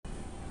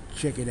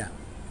Check it out.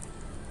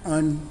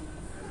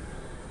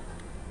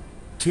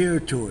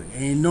 Territory.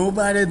 Ain't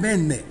nobody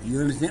been there. You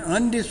understand?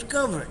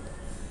 Undiscovered.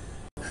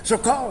 So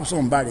call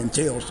somebody and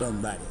tell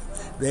somebody.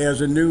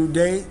 There's a new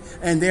day,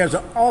 and there's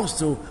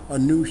also a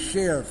new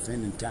sheriff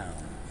in town.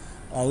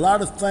 A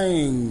lot of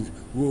things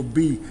will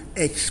be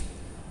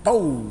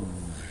exposed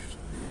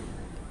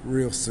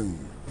real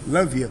soon.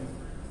 Love you.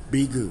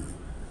 Be good.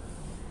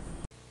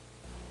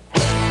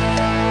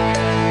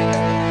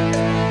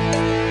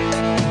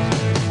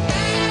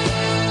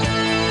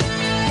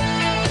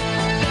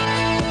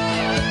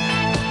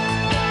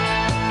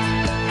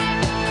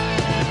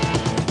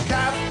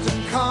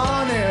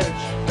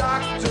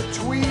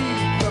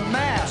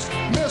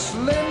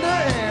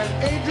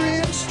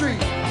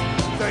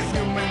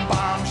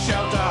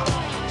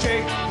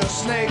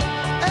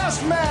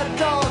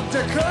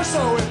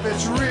 So if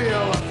it's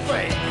real or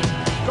fake,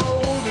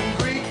 Golden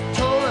Greek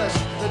told us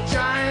the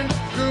giant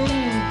goon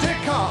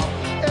Dickoff,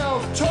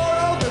 El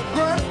Toro, the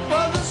Grunt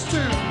Brothers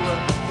too.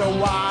 The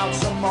wild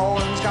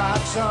Samoans got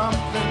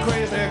something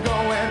crazy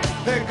going.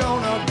 They're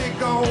gonna be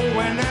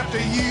going after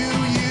you.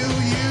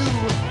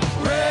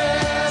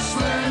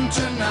 Wrestling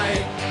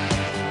tonight,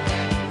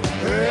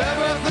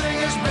 everything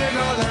is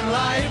bigger than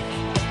life.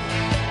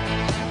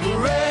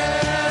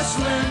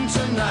 Wrestling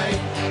tonight.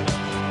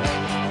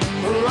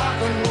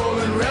 Rock and roll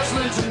and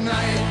wrestling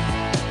tonight.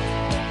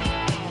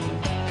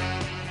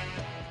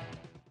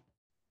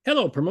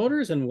 Hello,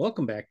 promoters, and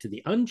welcome back to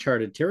the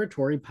Uncharted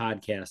Territory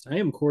podcast. I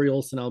am Corey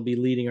Olson. I'll be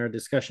leading our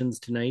discussions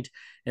tonight,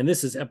 and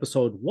this is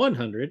episode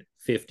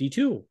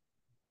 152.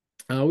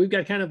 We've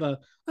got kind of a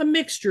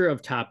mixture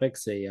of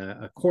topics,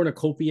 a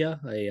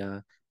cornucopia,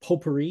 a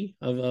potpourri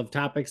of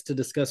topics to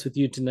discuss with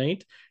you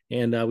tonight,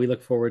 and we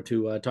look forward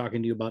to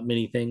talking to you about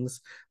many things.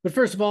 But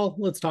first of all,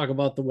 let's talk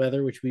about the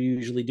weather, which we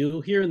usually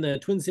do here in the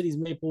Twin Cities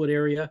Maplewood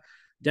area.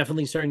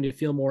 Definitely starting to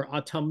feel more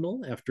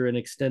autumnal after an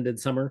extended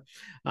summer,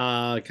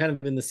 kind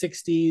of in the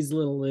 60s, a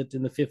little bit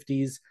in the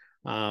 50s.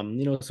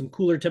 Some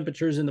cooler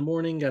temperatures in the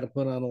morning. Got to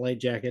put on a light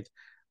jacket.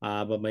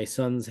 But my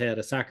sons had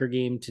a soccer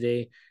game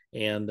today,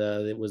 and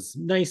it was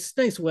nice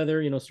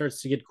weather.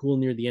 Starts to get cool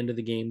near the end of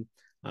the game.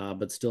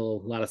 But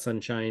still a lot of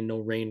sunshine, no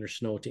rain or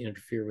snow to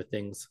interfere with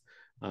things.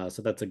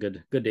 So that's a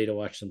good day to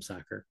watch some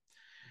soccer.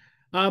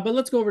 But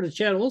let's go over to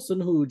Chad Wilson,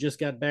 who just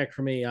got back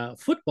from a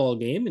football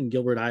game in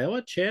Gilbert,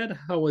 Iowa. Chad,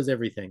 how was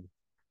everything?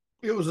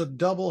 It was a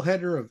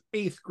doubleheader of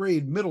 8th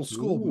grade middle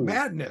school Ooh.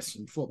 madness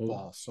in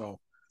football. Ooh. So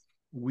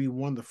we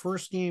won the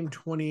first game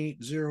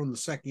 28-0 and the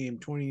second game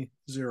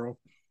 20-0.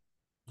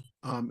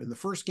 In the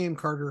first game,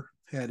 Carter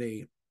had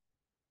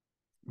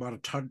about a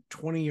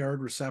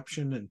 20-yard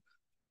reception and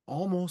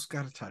almost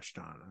got a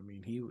touchdown. I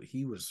mean,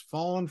 he was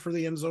falling for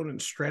the end zone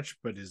and stretched,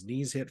 but his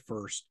knees hit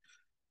first.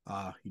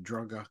 He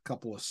drug a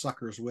couple of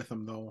suckers with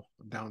him though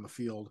down the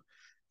field.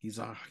 He's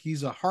a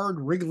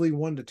hard, wriggly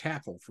one to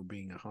tackle for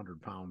being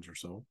 100 pounds or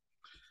so.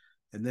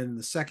 And then in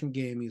the second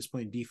game, he was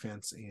playing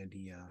defense and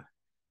he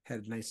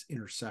had a nice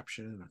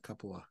interception and a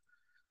couple of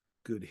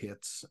good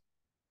hits.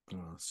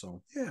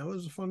 So yeah, it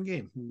was a fun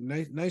game.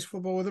 Nice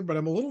football weather, but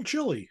I'm a little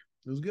chilly.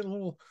 It was getting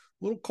a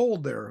little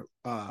cold there.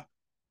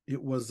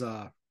 It was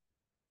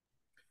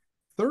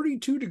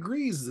 32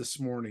 degrees this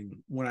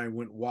morning when I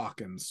went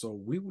walking. So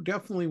we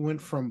definitely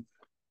went from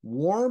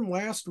warm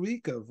last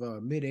week of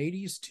mid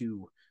 80s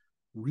to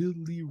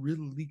really,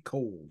 really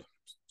cold.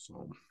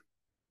 So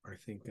I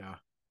think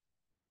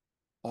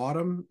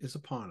autumn is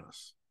upon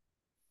us.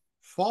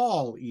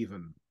 Fall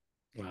even.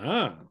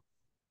 Wow.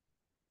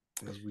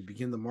 As we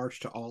begin the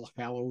march to All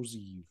Hallows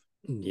Eve.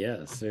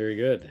 Yes, very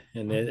good.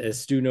 And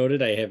as Stu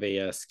noted, I have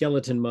a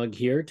skeleton mug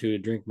here to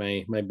drink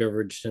my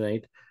beverage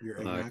tonight. Your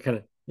eggnog? Kind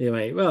of,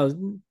 yeah, well,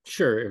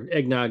 sure.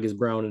 Eggnog is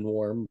brown and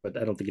warm, but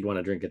I don't think you'd want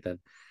to drink it then.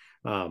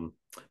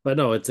 But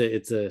no, it's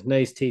a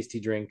nice, tasty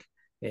drink,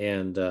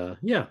 and and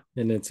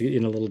it's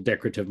in a little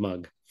decorative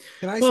mug.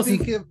 Can I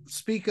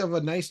speak of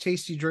a nice,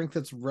 tasty drink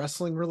that's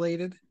wrestling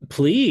related?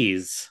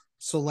 Please.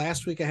 So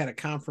last week I had a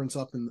conference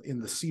up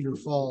in the Cedar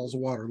Falls,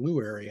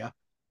 Waterloo area,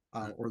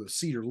 or the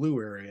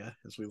Cedarloo area,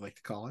 as we like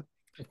to call it.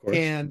 Of course.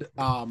 And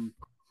the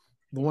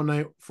one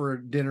night for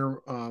dinner,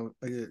 I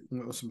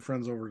went with some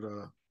friends over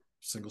to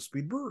Single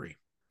Speed Brewery.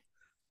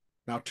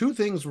 Now,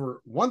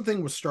 one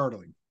thing was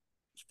startling.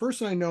 This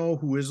person I know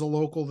who is a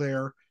local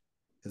there,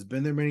 has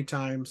been there many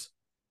times.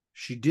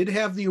 She did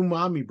have the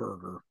umami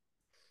burger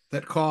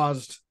that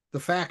caused the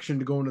faction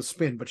to go into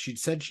spin, but she'd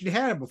said she'd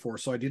had it before,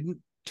 so I didn't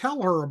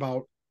tell her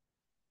about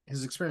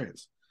his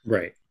experience.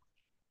 Right.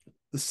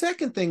 The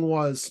second thing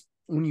was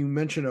when you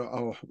mentioned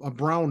a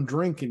brown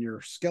drink in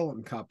your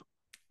skeleton cup,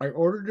 I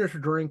ordered a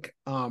drink,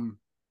 and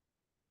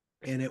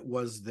it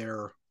was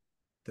their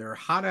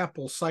hot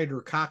apple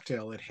cider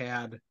cocktail. It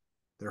had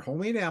their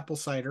homemade apple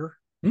cider.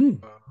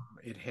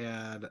 It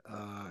had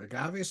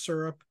agave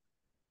syrup.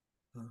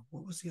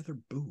 What was the other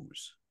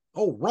booze?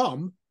 Oh,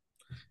 rum.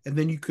 And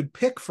then you could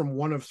pick from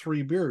one of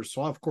three beers.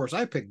 So, of course,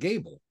 I picked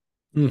Gable.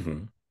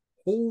 Mm-hmm.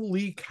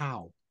 Holy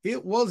cow.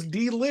 It was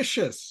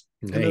delicious.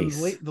 And then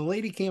Nice. the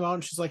lady came out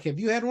and she's like, "Have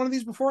you had one of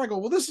these before?" I go,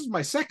 "Well, this is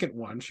my second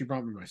one." She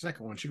brought me my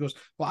second one. She goes,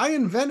 "Well, I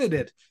invented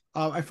it.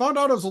 I found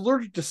out I was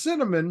allergic to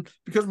cinnamon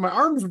because my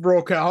arms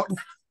broke out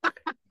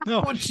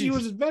No, when she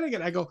was geez. inventing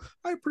it." I go,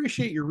 "I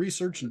appreciate your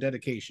research and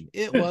dedication.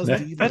 It was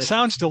That- That delicious.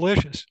 sounds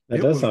delicious. That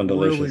It does was sound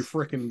really delicious.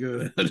 freaking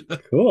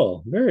good."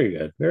 Cool. Very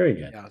good. Very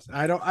good. Yes,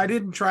 I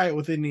didn't try it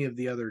with any of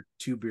the other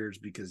two beers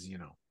because you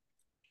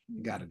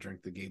got to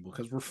drink the Gable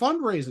because we're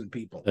fundraising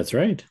people. That's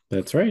right.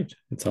 That's right.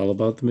 It's all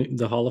about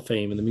the Hall of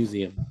Fame and the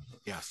museum.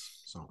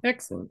 Yes. So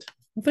Excellent.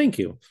 Well, thank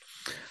you.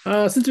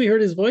 Since we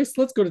heard his voice,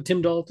 let's go to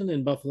Tim Dalton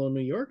in Buffalo,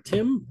 New York.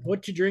 Tim,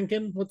 what you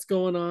drinking? What's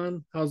going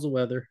on? How's the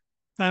weather?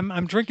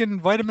 I'm drinking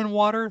vitamin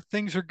water.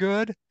 Things are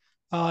good,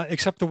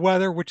 except the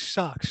weather, which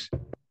sucks.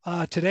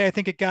 Today, I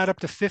think it got up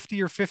to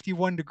 50 or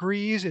 51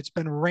 degrees. It's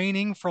been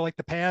raining for like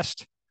the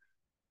past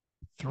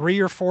 3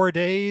 or 4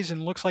 days,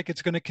 and looks like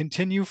it's going to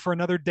continue for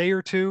another day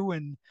or two.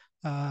 And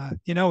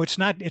it's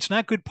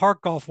not good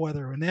park golf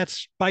weather, and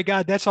that's, by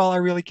God, that's all I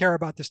really care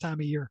about this time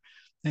of year.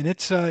 And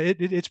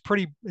it's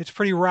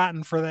pretty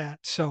rotten for that.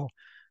 So,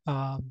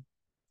 um,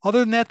 other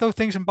than that, though,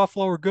 things in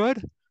Buffalo are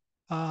good.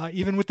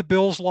 Even with the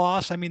Bills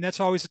loss, I mean, that's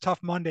always a tough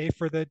Monday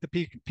for the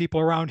people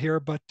around here.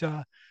 But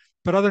other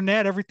than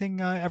that, everything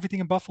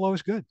in Buffalo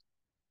is good.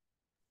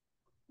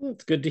 Well,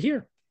 it's good to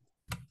hear.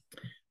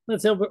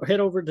 Let's head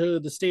over to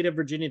the state of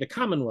Virginia, the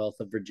Commonwealth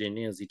of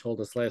Virginia, as he told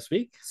us last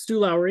week. Stu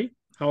Lowry,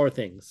 how are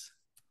things?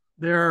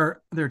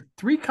 There are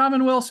 3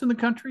 commonwealths in the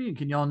country, and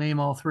can y'all name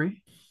all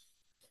 3?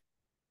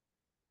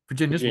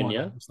 Virginia's one,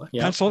 Virginia. obviously.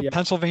 Yeah.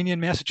 Pennsylvania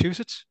and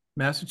Massachusetts.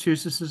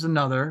 Massachusetts is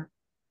another.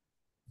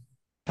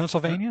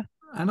 Pennsylvania.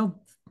 I don't.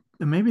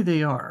 Maybe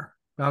they are.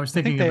 I was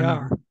I thinking think they of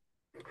are.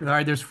 All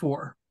right, there's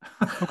 4.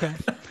 Okay.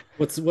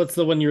 What's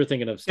the one you were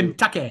thinking of, Stu?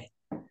 Kentucky.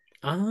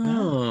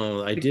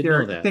 Oh, I did they're-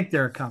 know that. I think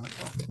they're a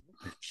commonwealth.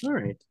 All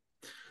right.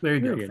 There you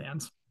Very go, good.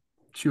 fans.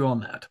 Chew on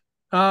that.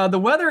 The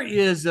weather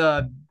is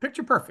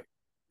picture perfect.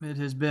 It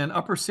has been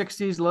upper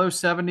 60s, low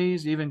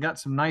 70s, even got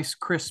some nice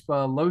crisp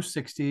low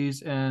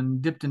 60s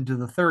and dipped into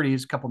the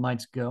 30s a couple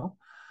nights ago.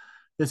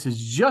 This is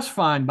just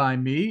fine by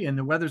me, and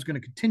the weather's going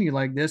to continue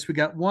like this. We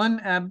got one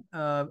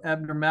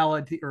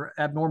abnormality or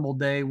abnormal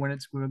day when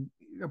it's going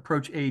to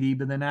approach 80,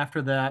 but then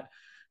after that,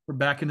 we're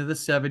back into the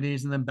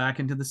 70s and then back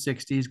into the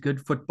 60s.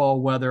 Good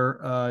football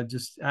weather,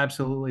 just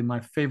absolutely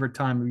my favorite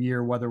time of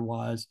year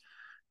weather-wise,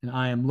 and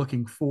I am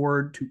looking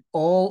forward to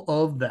all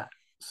of that.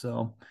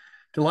 So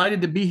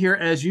delighted to be here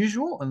as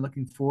usual and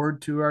looking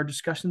forward to our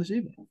discussion this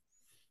evening.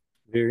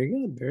 Very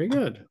good. Very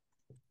good.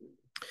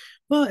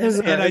 Well,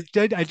 And I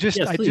did. I yes,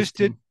 please, just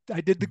did. Tim.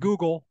 I did the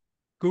Google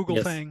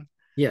Yes. thing,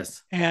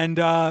 Yes. and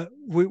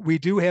we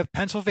do have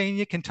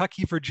Pennsylvania,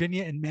 Kentucky,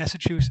 Virginia, and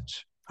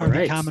Massachusetts are All the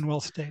right.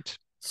 Commonwealth states.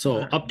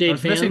 So I update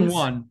was fans. missing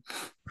one.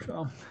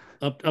 So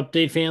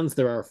Update fans.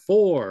 There are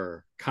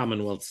 4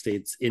 Commonwealth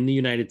states in the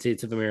United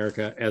States of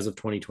America as of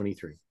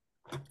 2023.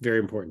 Very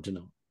important to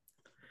know.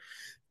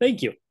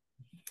 Thank you.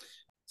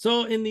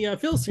 So in the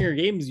Phil Singer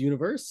Games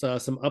universe,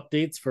 some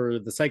updates for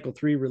the Cycle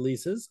 3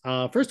 releases.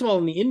 First of all,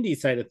 on the indie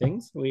side of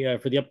things, we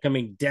for the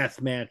upcoming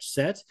death match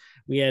set,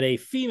 we had a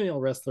female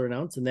wrestler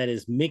announced, and that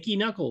is Mickey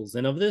Knuckles.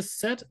 And of this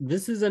set,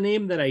 this is a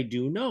name that I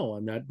do know.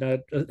 I'm not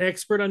an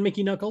expert on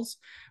Mickey Knuckles,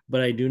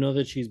 but I do know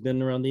that she's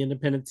been around the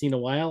independent scene a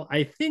while.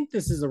 I think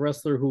this is a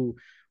wrestler who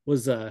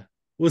was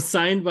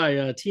signed by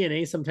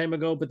TNA some time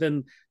ago, but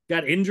then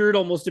got injured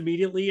almost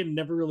immediately and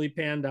never really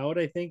panned out,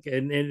 I think.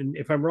 And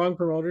if I'm wrong,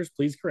 promoters,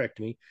 please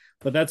correct me.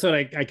 But that's what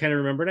I kind of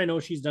remembered. I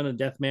know she's done a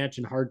death match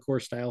in hardcore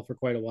style for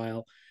quite a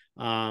while.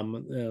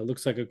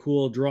 Looks like a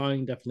cool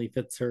drawing, definitely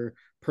fits her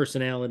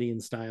personality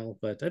and style.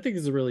 But I think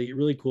it's really,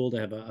 really cool to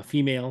have a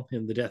female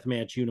in the death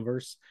match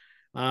universe.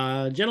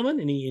 Gentlemen,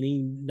 any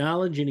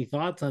knowledge, any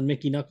thoughts on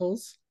Mickey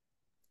Knuckles?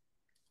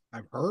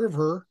 I've heard of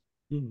her.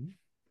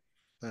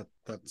 Mm-hmm.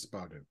 That's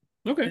about it.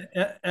 Okay.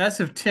 As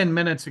of 10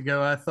 minutes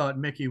ago, I thought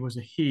Mickey was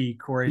a he,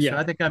 Corey. Yeah. So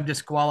I think I'm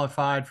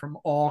disqualified from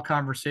all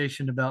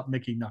conversation about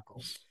Mickey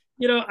Knuckles.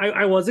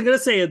 I wasn't going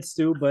to say it,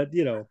 Stu, but,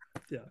 yeah,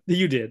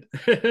 you did.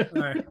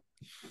 All right.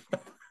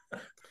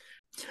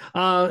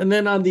 And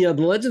then on the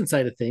legend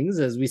side of things,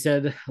 as we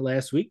said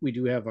last week, we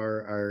do have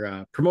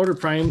our Promoter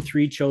Prime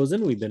 3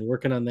 chosen. We've been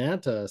working on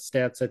that.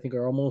 Stats, I think,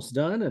 are almost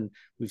done, and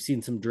we've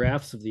seen some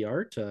drafts of the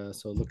art.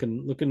 So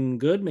looking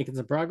good, making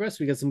some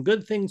progress. We got some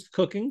good things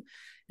cooking.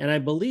 And I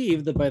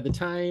believe that by the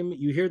time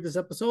you hear this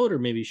episode, or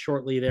maybe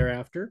shortly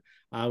thereafter,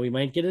 we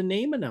might get a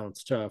name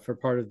announced for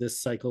part of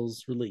this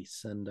cycle's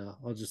release. And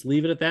I'll just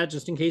leave it at that,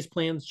 just in case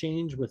plans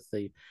change with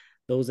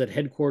those at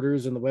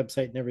headquarters and the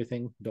website and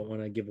everything. Don't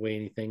want to give away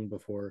anything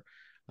before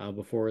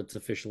it's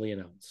officially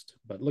announced.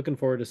 But looking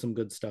forward to some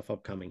good stuff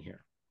upcoming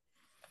here.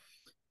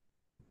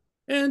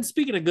 And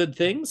speaking of good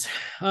things,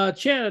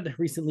 Chad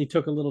recently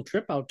took a little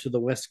trip out to the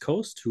West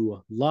Coast,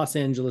 to Los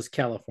Angeles,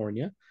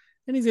 California.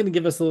 And he's going to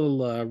give us a little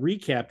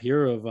recap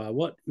here of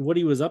what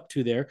he was up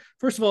to there.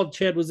 First of all,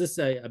 Chad, was this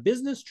a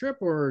business trip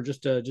or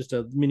just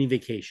a mini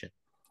vacation?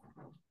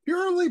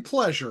 Purely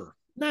pleasure.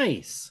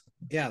 Nice.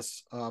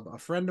 Yes, a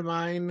friend of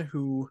mine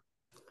who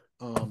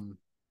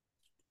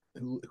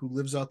who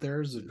lives out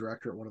there, is the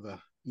director at one of the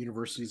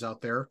universities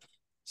out there,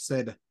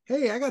 said,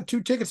 "Hey, I got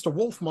 2 tickets to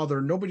Wolf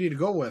Mother, nobody to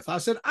go with." I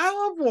said, "I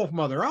love Wolf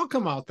Mother. I'll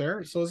come out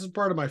there." So this is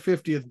part of my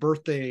 50th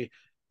birthday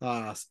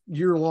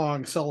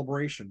year-long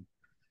celebration.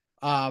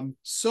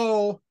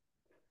 So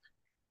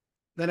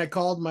then I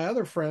called my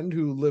other friend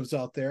who lives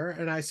out there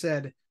and I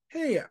said,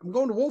 "Hey, I'm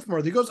going to Wolf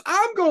Mother." He goes,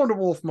 "I'm going to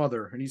Wolf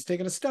Mother." And he's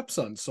taking a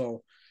stepson.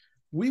 So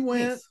we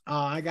went.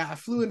 Nice. I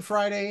flew in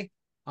Friday.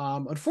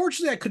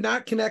 Unfortunately, I could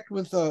not connect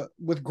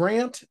with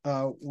Grant.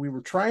 We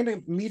were trying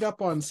to meet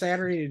up on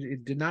Saturday.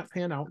 It did not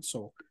pan out.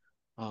 So,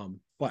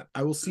 but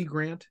I will see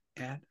Grant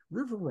at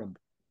River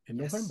Rumble in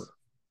November.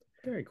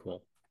 Very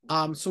cool.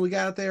 So we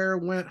got there,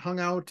 hung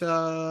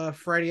out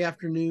Friday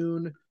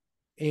afternoon,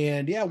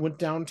 and yeah, went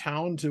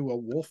downtown to a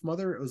Wolf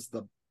Mother. It was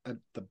at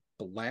the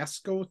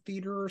Belasco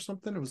Theater or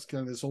something. It was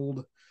kind of this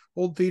old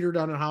theater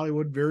down in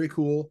Hollywood, very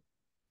cool.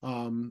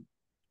 And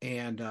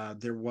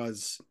there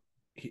was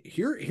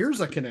here's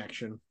a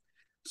connection.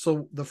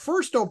 So the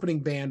first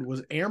opening band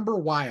was Amber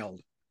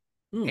Wild,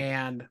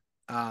 and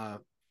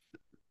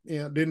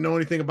didn't know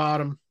anything about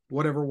them.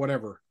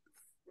 Whatever.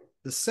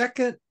 The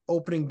second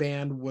opening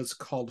band was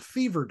called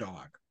Fever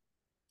Dog.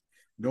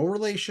 No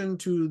relation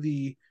to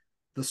the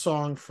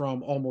song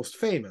from Almost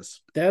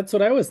Famous. That's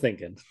what I was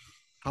thinking.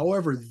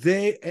 However,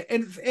 they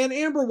and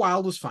Amber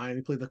Wild was fine.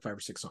 They played like 5 or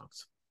 6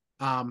 songs.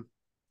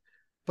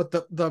 But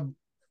the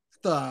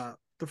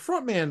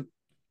front man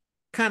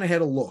kind of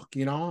had a look,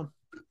 you know.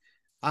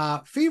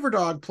 Fever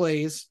Dog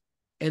plays,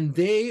 and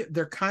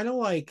they're kind of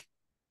like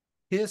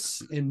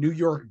Kiss and New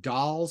York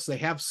Dolls. They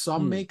have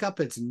some makeup.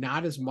 It's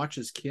not as much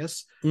as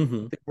Kiss.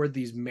 They wear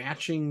these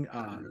matching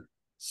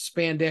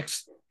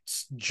spandex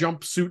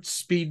jumpsuits,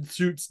 speed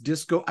suits,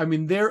 disco. I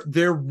mean,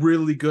 they're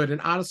really good. And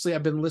honestly,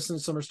 I've been listening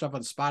to some of their stuff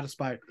on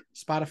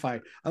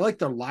Spotify. I like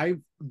their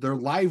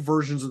live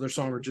versions of their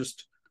song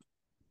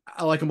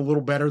I like them a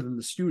little better than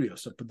the studio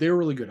stuff, but they're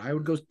really good. I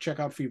would go check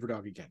out Fever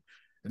Dog again.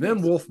 And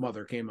then Wolf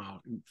Mother came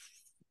out, and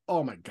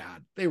oh my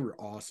God, they were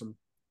awesome.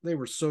 They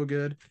were so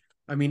good.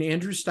 I mean,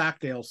 Andrew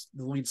Stockdale,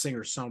 the lead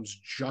singer, sounds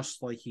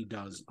just like he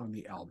does on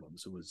the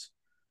albums. It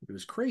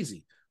was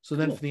crazy. So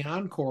then for the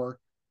encore,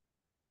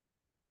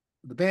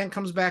 the band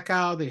comes back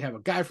out. They have a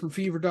guy from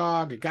Fever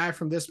Dog, a guy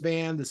from this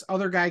band. This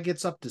other guy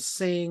gets up to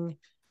sing,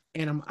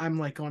 and I'm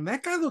like, going,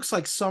 that guy looks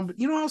like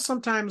somebody. You know how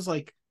sometimes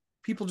like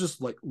people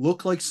just like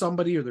look like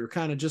somebody, or they're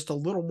kind of just a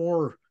little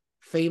more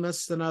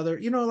famous than other.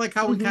 You know, like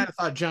how we kind of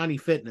thought Johnny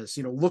Fitness,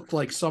 looked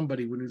like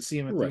somebody when we see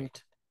him at the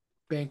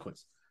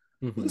banquets.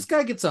 Well, this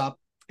guy gets up,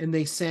 and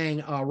they sang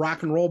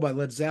 "Rock and Roll" by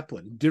Led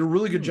Zeppelin. Did a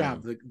really good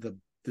job.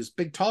 This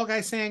big tall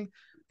guy sang,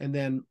 and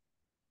then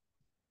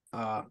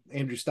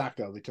Andrew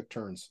Stockdale, they took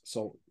turns.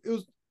 So it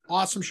was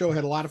awesome show.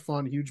 Had a lot of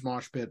fun. Huge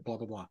mosh pit. Blah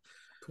blah blah.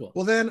 Cool.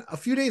 Well, then a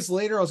few days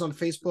later, I was on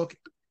Facebook,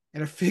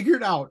 and I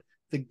figured out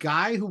the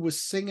guy who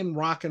was singing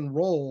 "Rock and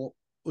Roll"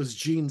 was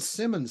Gene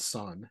Simmons'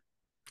 son,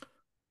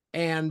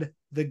 and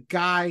the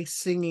guy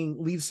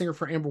lead singer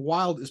for Amber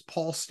Wild is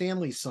Paul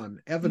Stanley's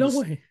son, Evan. No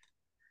way.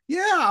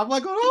 Yeah, I'm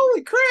like,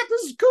 holy crap,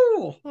 this is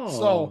cool. Aww.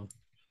 So,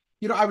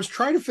 I was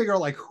trying to figure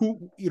out like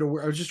who, I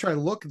was just trying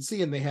to look and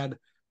see, and they had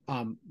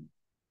one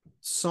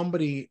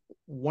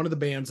of the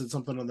bands had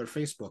something on their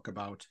Facebook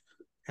about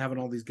having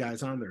all these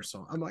guys on there.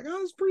 So I'm like, oh,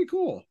 that's pretty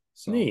cool.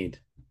 So, neat.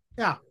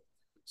 Yeah.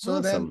 So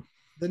awesome. Then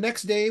the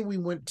next day we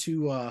went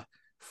to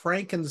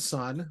Frank and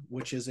Son,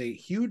 which is a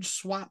huge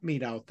swap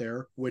meet out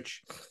there,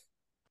 which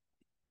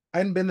I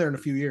hadn't been there in a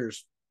few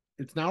years.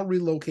 It's now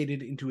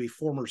relocated into a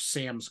former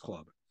Sam's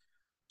Club.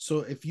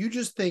 So if you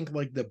just think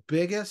like the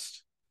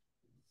biggest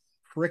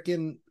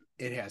freaking,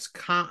 it has,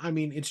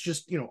 it's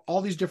just,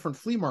 all these different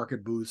flea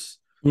market booths.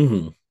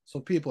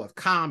 So people have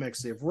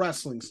comics, they have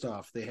wrestling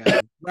stuff, they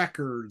have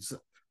records,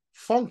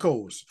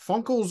 Funkos.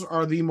 Funkos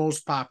are the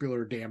most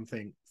popular damn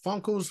thing.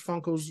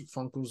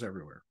 Funkos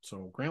everywhere.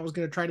 So Grant was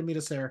going to try to meet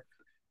us there.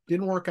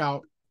 Didn't work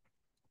out.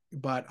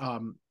 But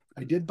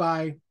I did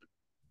buy,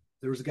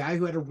 there was a guy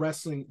who had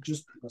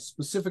a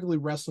specifically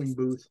wrestling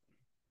booth.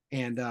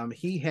 And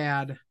he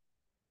had,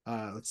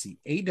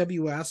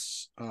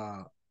 AWS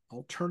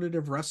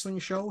Alternative Wrestling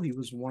Show. He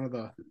was one of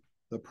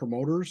the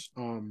promoters,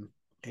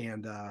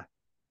 and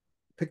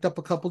picked up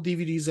a couple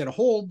DVDs, had a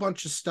whole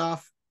bunch of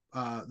stuff.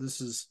 This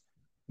is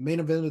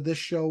main event of this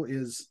show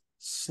is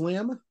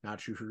Slim,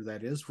 not sure who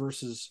that is,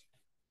 versus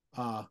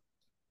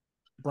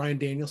Bryan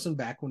Danielson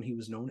back when he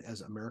was known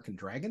as American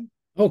Dragon.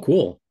 Oh,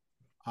 cool.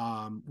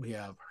 We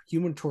have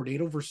Human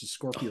Tornado versus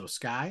Scorpio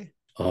Sky.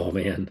 Oh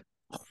man.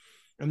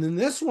 And then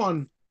this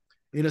one,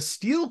 in a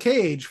steel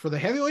cage for the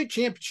heavyweight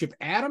championship,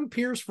 Adam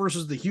Pearce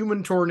versus the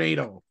Human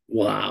Tornado.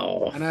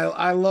 Wow. And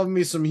I love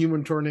me some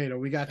Human Tornado.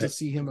 We got to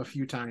see him a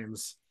few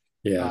times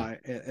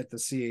at the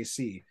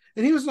CAC.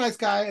 And he was a nice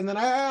guy. And then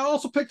I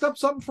also picked up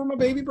something for my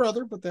baby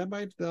brother, but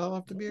that'll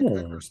have to be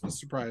a Christmas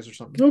surprise or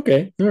something.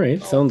 Okay. All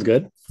right. Sounds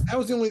good. That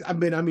was the only, I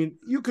mean,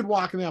 you could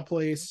walk in that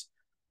place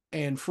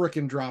and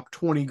frickin' drop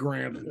 20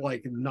 grand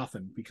like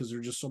nothing, because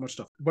there's just so much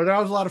stuff. But that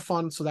was a lot of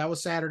fun. So that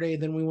was Saturday.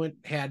 Then we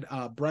had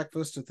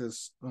breakfast at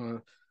this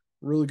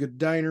really good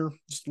diner,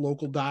 just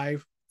local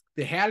dive.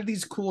 They had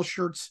these cool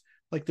shirts,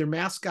 like their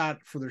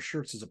mascot for their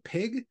shirts is a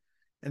pig,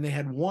 and they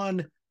had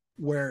one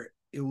where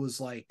it was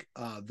like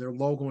their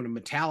logo in a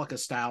Metallica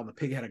style. The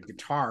pig had a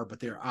guitar, but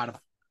they're out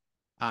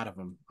of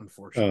them,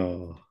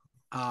 unfortunately.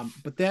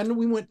 But then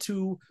we went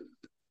to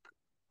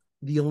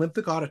the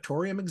Olympic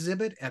Auditorium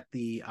exhibit at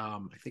the I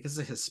think it's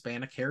the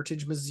Hispanic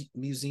Heritage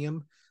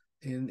Museum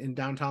in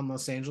downtown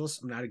Los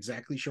Angeles. I'm not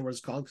exactly sure what it's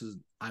called because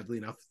oddly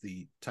enough,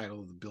 the title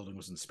of the building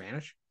was in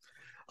Spanish.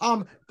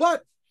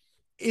 But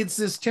it's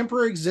this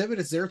temporary exhibit.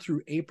 It's there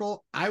through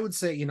April. I would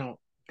say,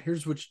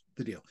 here's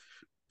the deal.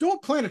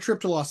 Don't plan a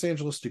trip to Los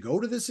Angeles to go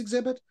to this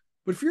exhibit,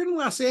 but if you're in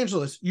Los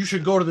Angeles, you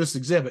should go to this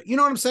exhibit. You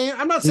know what I'm saying?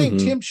 I'm not saying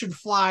Tim should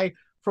fly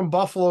from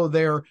Buffalo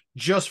there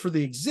just for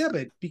the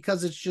exhibit,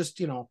 because it's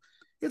just,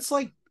 it's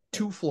like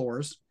 2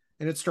 floors,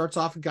 and it starts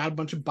off and got a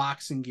bunch of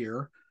boxing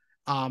gear.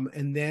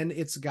 And then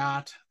it's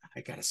got, I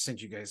gotta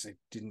send you guys, I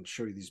didn't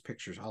show you these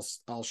pictures.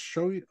 I'll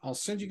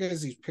send you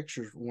guys these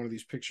pictures, one of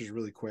these pictures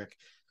really quick.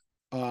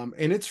 And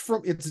it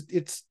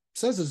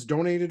says it's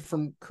donated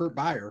from Kurt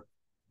Beyer.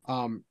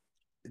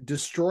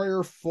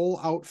 Destroyer full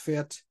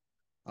outfit.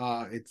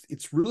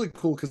 It's really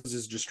cool because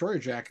his Destroyer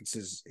jackets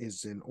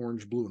is in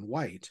orange, blue, and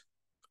white.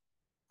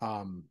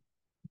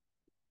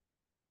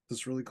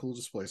 This really cool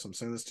display. So I'm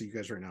sending this to you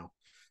guys right now.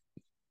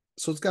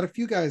 So it's got a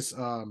few guys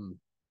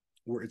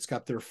where it's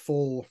got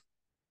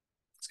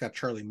it's got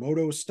Charlie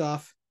Moto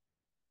stuff,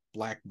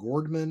 Black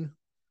Gordman,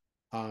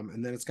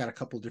 and then it's got a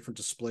couple different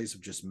displays of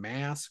just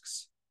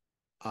masks.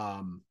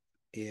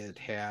 It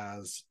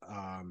has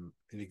an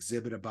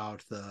exhibit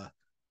about the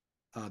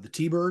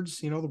T-Birds,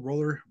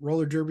 the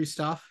roller derby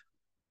stuff.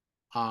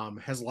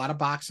 Has a lot of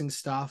boxing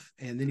stuff,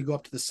 and then you go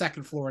up to the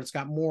second floor, and it's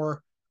got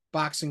more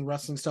boxing,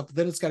 wrestling stuff. But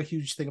then it's got a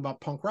huge thing about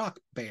punk rock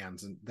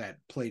bands that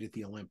played at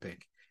the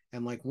Olympic.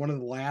 And like one of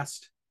the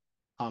last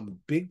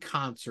big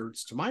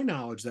concerts, to my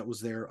knowledge, that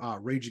was there,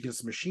 Rage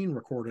Against the Machine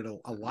recorded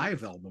a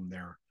live album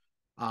there.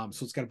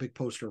 So it's got a big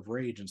poster of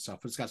Rage and stuff.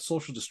 But it's got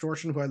Social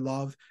Distortion, who I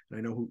love, and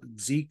I know who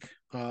Zeke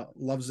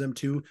loves them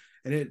too.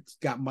 And it's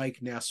got Mike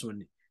Ness,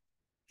 and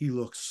he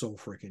looks so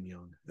freaking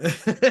young.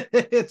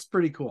 It's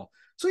pretty cool.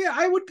 So yeah,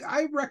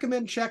 I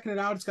recommend checking it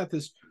out. It's got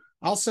this,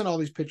 I'll send all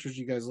these pictures to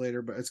you guys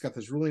later, but it's got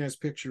this really nice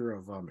picture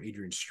of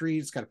Adrian Street.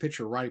 It's got a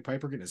picture of Roddy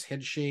Piper getting his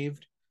head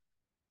shaved.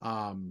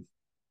 And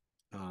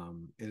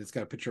it's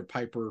got a picture of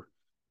Piper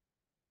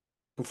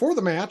before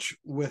the match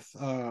with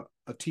a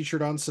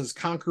t-shirt on that says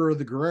Conqueror of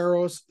the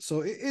Guerreros.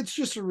 So it's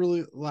just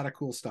a lot of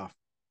cool stuff.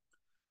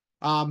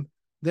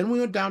 Then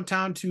we went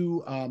downtown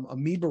to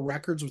Amoeba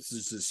Records, which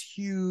is this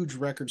huge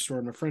record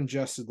store. My friend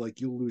Jess said, like,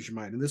 you'll lose your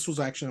mind. And this was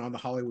actually on the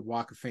Hollywood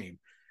Walk of Fame.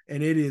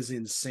 And it is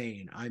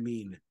insane. I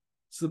mean,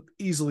 it's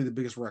easily the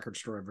biggest record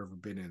store I've ever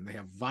been in. They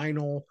have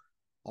vinyl,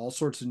 all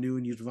sorts of new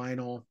and used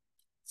vinyl.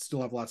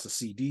 Still have lots of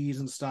CDs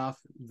and stuff.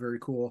 Very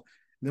cool.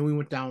 And then we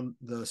went down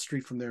the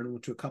street from there and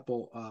went to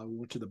we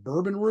went to the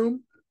Bourbon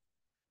Room.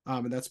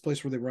 And that's a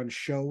place where they run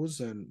shows.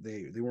 And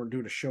they weren't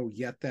doing a show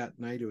yet that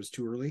night. It was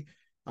too early.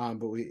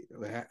 But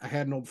I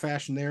had an old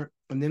fashioned there,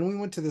 and then we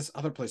went to this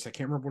other place. I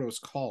can't remember what it was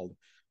called,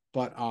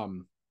 but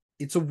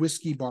it's a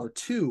whiskey bar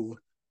too.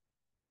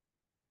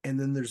 And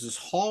then there's this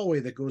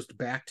hallway that goes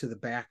back to the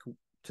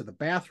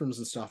bathrooms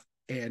and stuff.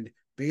 And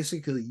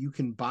basically, you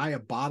can buy a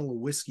bottle of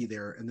whiskey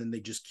there, and then they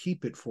just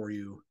keep it for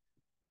you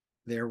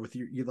there with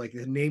your like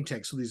the name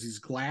tag. So there's these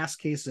glass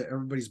cases of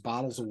everybody's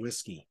bottles of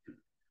whiskey.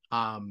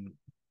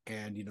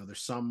 And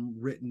there's some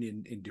written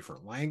in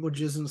different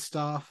languages and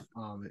stuff,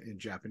 in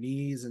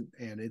Japanese, and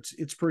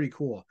it's pretty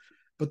cool.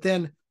 But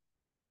then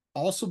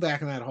also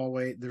back in that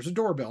hallway, there's a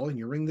doorbell, and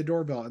you ring the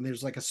doorbell, and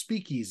there's like a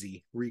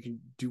speakeasy where you can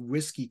do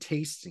whiskey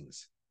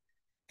tastings.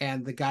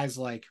 And the guy's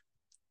like,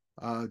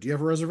 do you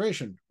have a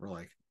reservation? We're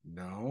like,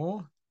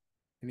 no.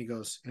 And he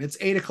goes, and it's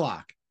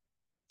 8:00.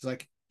 He's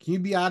like, can you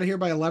be out of here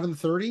by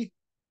 11:30?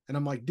 And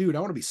I'm like, dude, I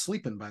want to be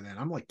sleeping by then.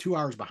 I'm like 2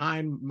 hours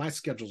behind. My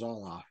schedule's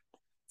all off.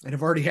 And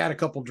I've already had a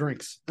couple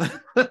drinks.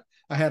 I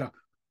had a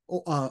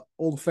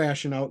old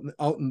fashioned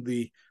out in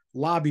the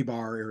lobby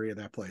bar area of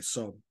that place.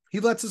 So he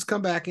lets us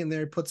come back in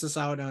there, puts us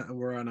out.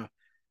 We're on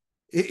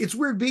it's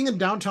weird being in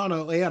downtown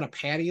LA on a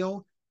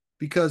patio,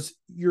 because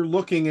you're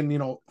looking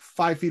and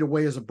 5 feet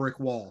away is a brick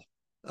wall.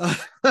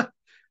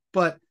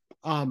 But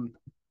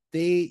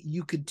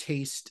you could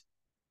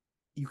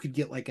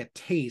get like a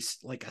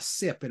taste, like a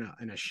sip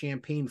in a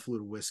champagne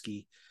flute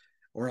whiskey.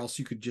 Or else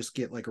you could just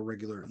get like a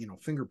regular,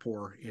 finger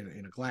pour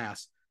in a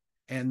glass.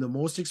 And the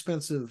most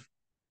expensive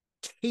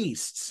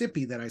taste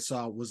sippy that I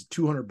saw was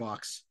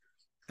 $200.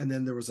 And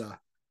then there was a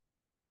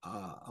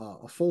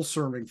full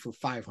serving for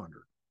 $500.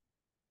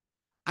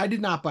 I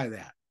did not buy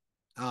that.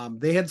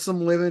 They had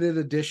some limited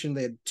edition.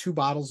 They had 2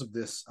 bottles of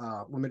this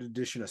limited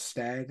edition of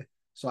Stag.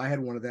 So I had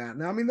one of that.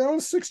 Now, I mean, that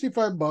was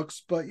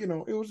 $65, but it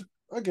was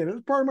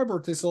part of my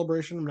birthday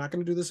celebration. I'm not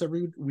going to do this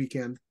every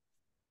weekend.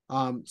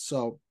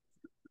 So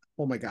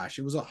Oh my gosh,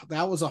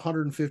 that was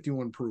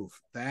 151 proof.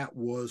 That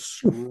was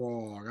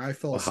strong. I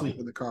fell asleep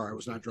in the car. I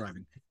was not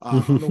driving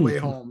on the way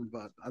home,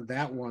 but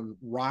that one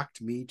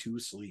rocked me to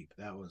sleep.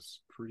 That was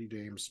pretty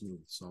damn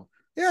smooth. So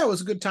yeah, it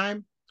was a good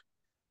time.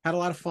 Had a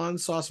lot of fun.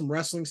 Saw some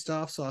wrestling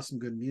stuff. Saw some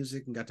good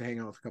music, and got to hang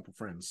out with a couple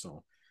friends.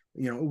 So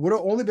it would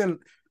have only been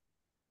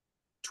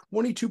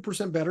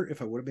 22% better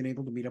if I would have been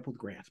able to meet up with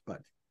Grant.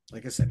 But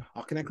like I said,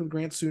 I'll connect with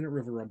Grant soon at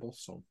River Rumble.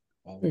 So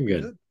all will be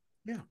good.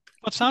 Yeah.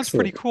 Well, it sounds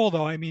pretty cool,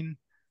 though. I mean,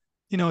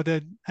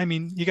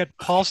 you got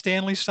Paul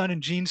Stanley's son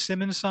and Gene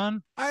Simmons'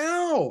 son. I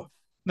know.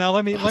 Now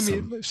let me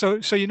so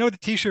the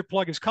t-shirt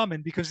plug is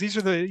coming, because these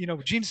are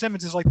Gene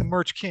Simmons is like the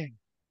merch king.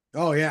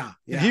 Oh yeah.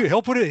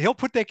 He'll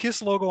put that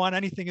KISS logo on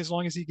anything as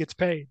long as he gets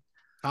paid.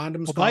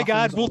 Condoms, well, by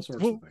God, all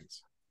sorts of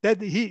things.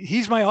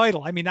 He's my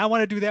idol. I mean, I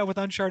want to do that with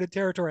Uncharted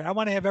Territory. I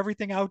want to have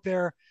everything out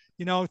there,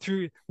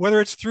 through whether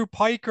it's through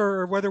Pike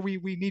or whether we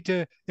need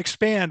to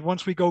expand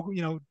once we go,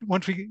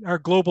 once our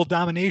global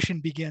domination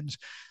begins.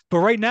 But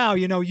right now,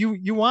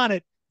 you want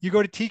it, you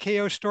go to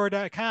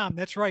TKOstore.com.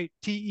 That's right,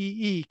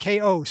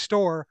 TEEKO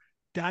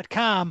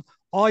store.com.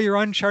 All your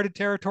Uncharted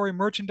Territory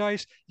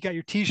merchandise. You got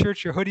your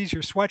t-shirts, your hoodies,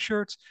 your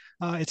sweatshirts.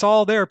 It's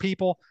all there,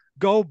 people.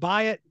 Go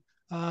buy it.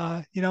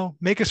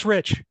 Make us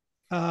rich.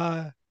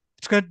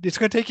 It's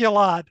gonna take you a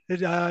lot.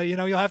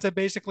 You'll have to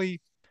basically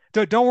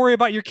don't worry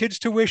about your kids'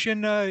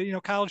 tuition,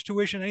 college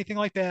tuition, anything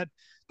like that.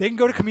 They can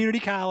go to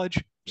community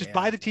college. Just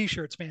buy the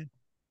t-shirts, man.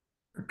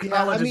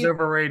 College is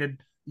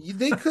overrated.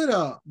 They could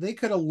have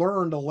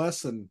learned a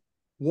lesson,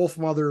 Wolf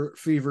Mother,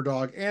 Fever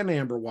Dog, and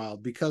Amber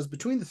Wild, because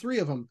between the three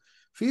of them,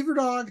 Fever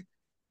Dog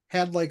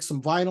had like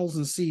some vinyls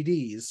and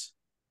CDs,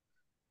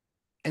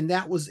 and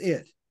that was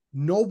it.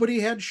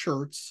 Nobody had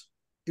shirts.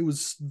 It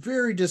was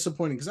very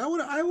disappointing, because I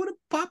would have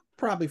popped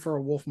probably for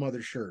a Wolf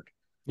Mother shirt.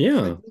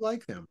 Yeah, I do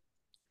like them.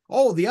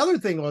 Oh, the other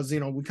thing was,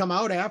 we come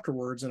out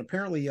afterwards, and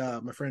apparently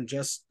my friend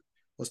Jess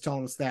was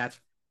telling us that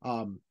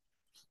in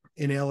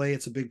LA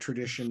it's a big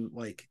tradition,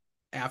 like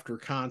after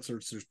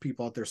concerts there's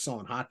people out there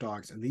selling hot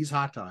dogs, and these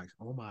hot dogs,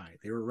 oh my,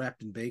 they were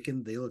wrapped in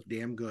bacon. They look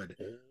damn good.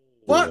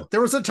 But there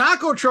was a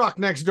taco truck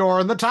next door,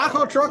 and the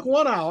taco truck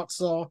went out.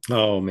 So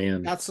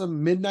man, got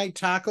some midnight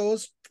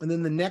tacos. And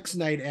then the next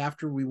night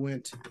after we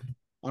went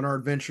on our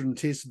adventure and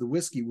tasted the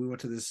whiskey, we went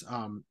to this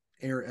a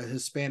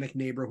Hispanic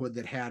neighborhood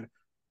that had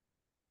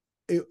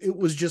it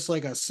was just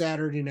like a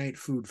Saturday night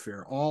food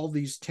fair. All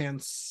these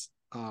tents,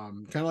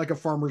 kind of like a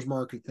farmer's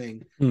market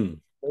thing.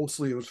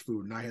 Mostly it was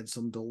food, and I had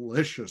some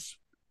delicious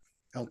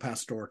El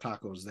Pastor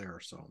tacos there.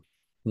 So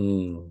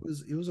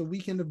it was a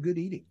weekend of good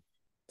eating.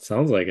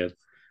 Sounds like it.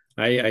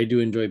 I do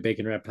enjoy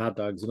bacon wrapped hot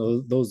dogs.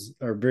 Those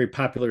are very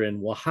popular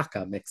in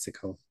Oaxaca,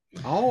 Mexico.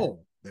 Oh,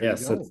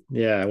 yes,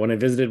 yeah. When I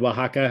visited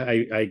Oaxaca,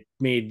 I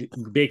made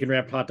bacon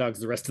wrapped hot dogs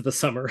the rest of the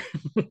summer.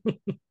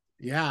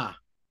 Yeah,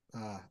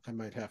 I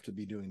might have to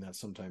be doing that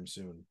sometime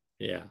soon.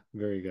 Yeah,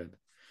 very good.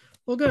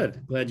 Well,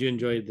 good. Glad you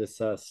enjoyed this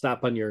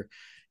stop on your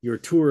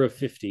tour of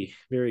 50.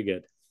 Very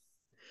good.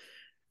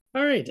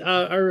 All right.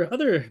 Our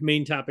other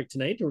main topic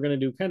tonight, we're going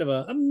to do kind of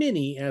a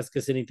mini Ask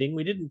Us Anything.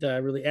 We didn't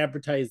really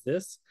advertise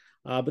this,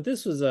 but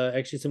this was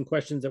actually some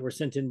questions that were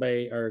sent in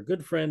by our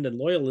good friend and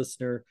loyal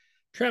listener,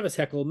 Travis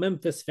Heckle,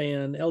 Memphis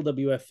fan,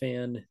 LWF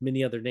fan,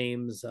 many other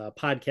names,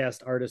 podcast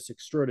artist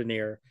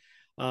extraordinaire.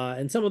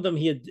 And some of them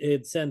he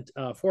had sent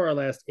for our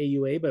last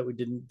AUA, but we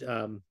didn't.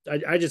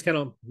 I just kind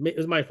of, it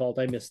was my fault.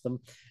 I missed them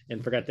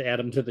and forgot to add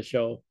them to the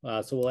show.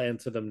 So we'll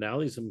answer them now.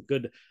 These are some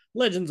good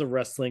Legends of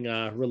Wrestling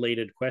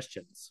related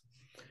questions.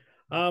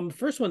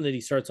 First one that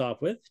he starts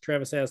off with,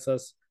 Travis asks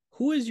us,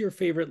 who is your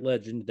favorite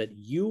legend that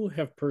you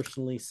have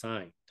personally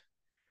signed?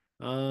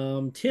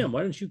 Tim,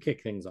 why don't you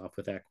kick things off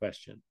with that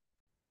question?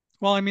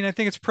 Well, I mean, I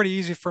think it's pretty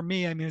easy for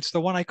me. I mean, it's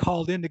the one I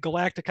called into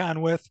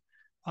Galacticon with.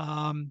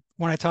 When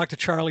I talked to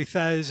Charlie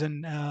Thez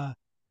and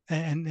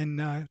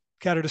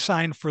got her to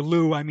sign for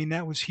Lou. I mean,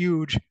 that was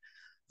huge.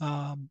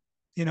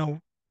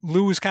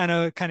 Lou was kind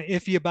of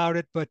iffy about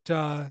it, but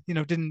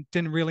didn't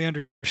really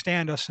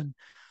understand us, and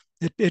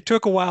it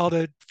took a while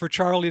for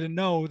Charlie to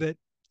know that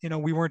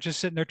we weren't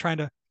just sitting there trying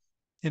to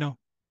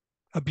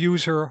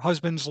abuse her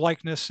husband's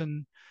likeness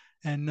and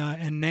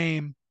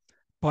name.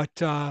 But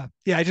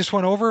yeah, I just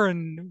went over,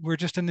 and we're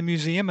just in the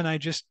museum, and I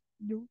just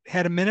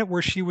had a minute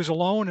where she was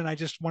alone, and I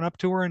just went up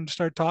to her and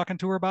started talking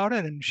to her about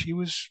it, and she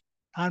was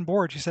on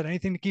board. She said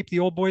anything to keep the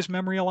old boy's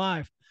memory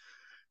alive.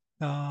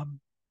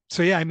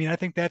 So yeah, I mean, I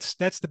think that's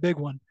the big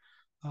one.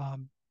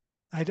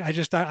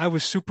 I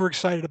was super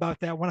excited about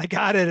that when I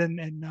got it,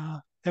 and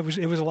it was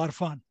a lot of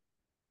fun.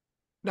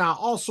 Now,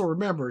 also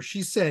remember,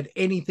 she said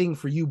anything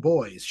for you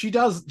boys. She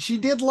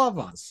did love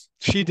us.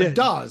 She did.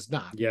 Does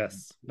not.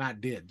 Yes. Not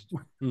did.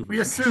 We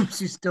assume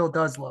she still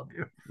does love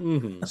you.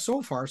 Mm-hmm.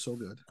 So far, so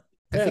good.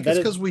 I think it's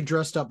because we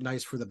dressed up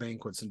nice for the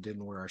banquets and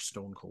didn't wear our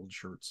Stone Cold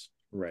shirts.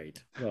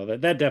 Right. Well,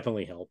 that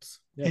definitely helps.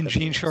 In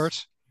jean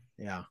shorts.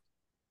 Yeah.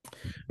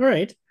 All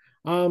right.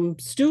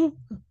 Stu?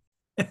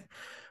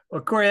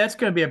 Well, Corey, that's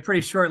going to be a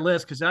pretty short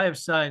list because I have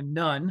signed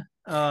none.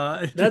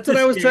 That's what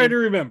I was trying to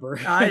remember.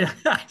 I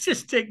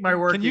just take my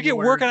work. Can you get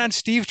working on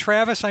Steve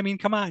Travis? I mean,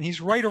 come on,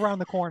 he's right around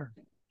the corner.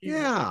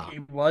 Yeah. He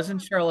was in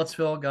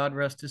Charlottesville. God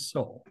rest his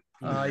soul.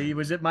 He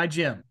was at my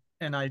gym,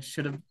 and I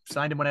should have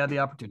signed him when I had the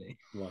opportunity.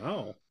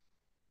 Wow.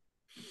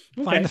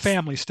 Find the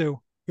family, Stu.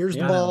 Here's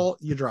the ball.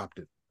 You dropped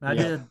it. I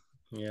did.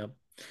 Yeah.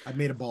 I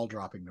made a ball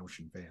dropping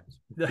notion,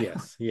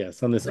 fans.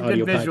 Yes. On this It's a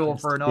audio good visual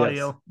podcast. for an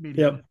audio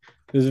medium. Yep.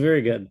 It was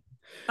very good.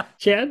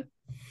 Chad?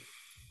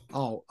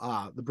 Oh,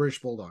 the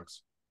British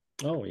Bulldogs.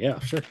 Oh, yeah,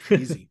 sure.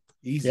 Easy.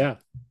 Yeah.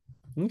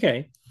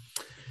 Okay.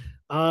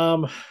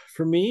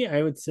 For me,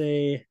 I would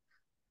say,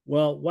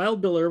 well,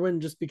 Wild Bill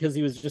Irwin, just because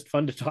he was just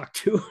fun to talk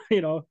to,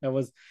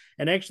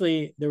 and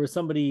actually there was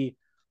somebody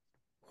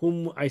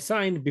whom I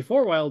signed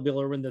before Wild Bill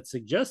Irwin that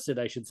suggested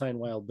I should sign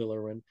Wild Bill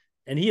Irwin,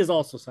 and he is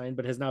also signed,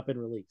 but has not been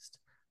released.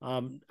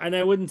 And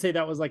I wouldn't say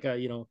that was like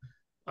a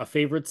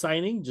favorite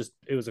signing, just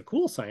it was a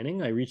cool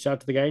signing. I reached out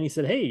to the guy and he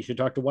said, "Hey, you should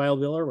talk to Wild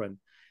Bill Irwin."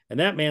 And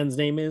that man's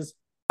name is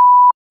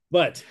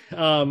but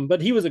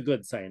he was a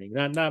good signing,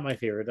 not my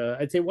favorite.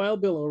 I'd say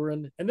Wild Bill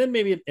Irwin, and then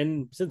maybe,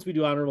 and since we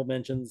do honorable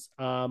mentions,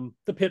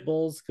 the Pit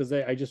Bulls, because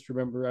I just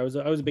remember I was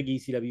a big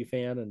ECW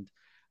fan,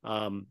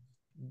 and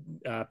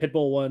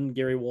Pitbull 1,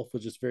 Gary Wolf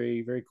was just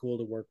very, very cool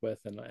to work with,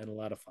 and a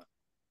lot of fun.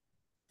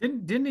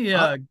 Didn't he,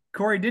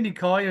 Corey? Didn't he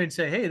call you and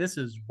say, "Hey, this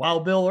is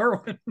Wild Bill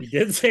Irwin"? He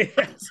did say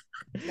that.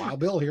 Wild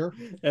Bill here,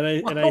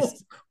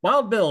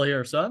 Wild Bill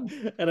here,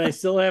 son. And I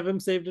still have him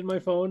saved in my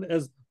phone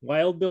as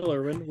Wild Bill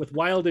Irwin, with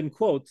 "wild" in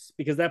quotes,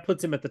 because that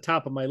puts him at the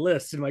top of my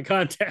list in my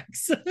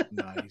contacts.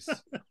 Nice.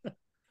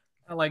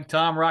 I like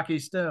Tom Rocky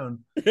Stone.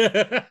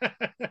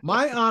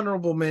 My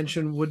honorable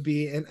mention would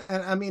be, and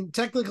I mean,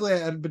 technically,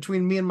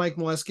 between me and Mike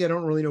Molesky, I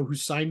don't really know who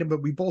signed him,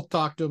 but we both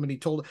talked to him, and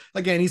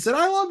he said,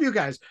 "I love you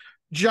guys."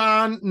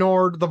 John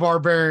Nord, the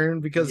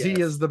Barbarian, because he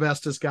is the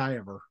bestest guy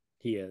ever.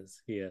 He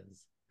is.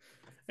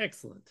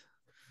 Excellent.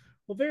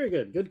 Well, very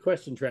good. Good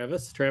question,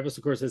 Travis. Travis,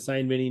 of course, has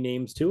signed many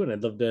names too, and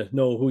I'd love to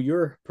know who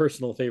your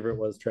personal favorite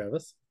was,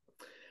 Travis.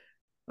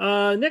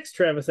 Next,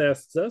 Travis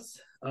asks us,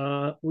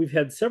 we've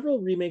had several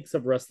remakes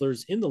of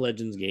wrestlers in the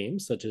Legends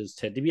games, such as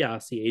Ted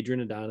DiBiase, Adrian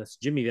Adonis,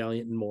 Jimmy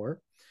Valiant, and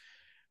more.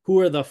 Who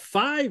are the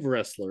 5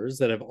 wrestlers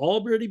that have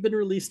already been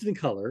released in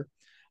color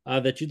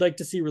that you'd like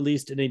to see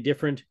released in a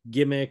different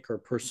gimmick or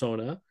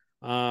persona?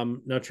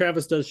 Now,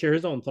 Travis does share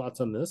his own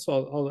thoughts on this,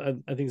 so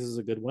I think this is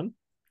a good one.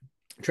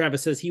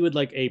 Travis says he would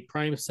like a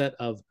prime set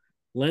of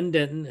Len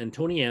Denton and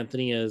Tony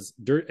Anthony as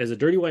a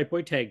Dirty White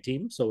Boy tag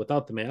team, so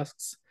without the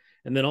masks,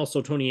 and then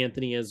also Tony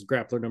Anthony as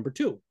grappler number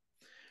 2.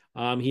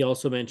 He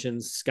also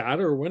mentions Scott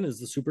Irwin as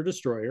the Super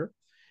Destroyer,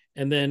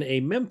 and then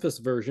a Memphis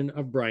version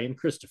of Brian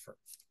Christopher.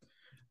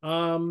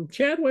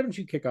 Chad, why don't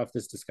you kick off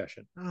this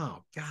discussion?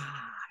 Oh,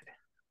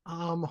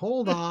 God.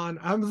 Hold on.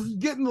 I'm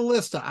getting the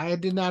list. I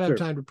did not have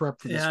time to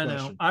prep for this question. I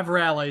know. I've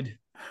rallied.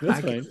 That's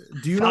fine.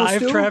 Do you know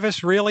 5,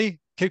 Travis? Really?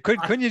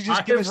 Couldn't you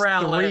just give us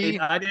 3?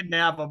 I didn't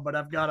have them, but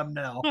I've got them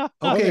now.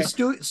 Okay,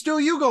 Stu,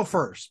 you go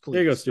first, please.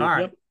 There you go, Stu. All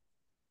right. Yep.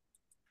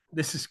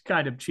 This is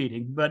kind of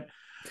cheating, but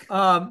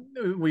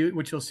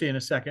which you'll see in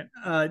a second.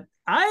 I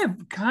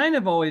have kind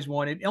of always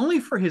wanted,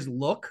 only for his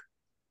look,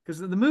 because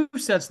the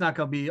moveset's not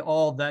going to be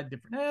all that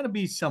different. It'll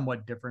be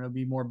somewhat different. It'll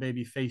be more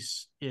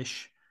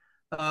babyface-ish.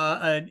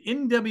 An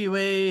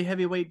NWA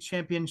Heavyweight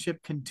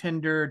Championship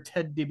contender,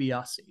 Ted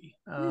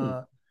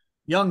DiBiase.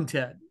 Young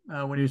Ted,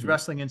 when he was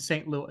wrestling in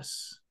St.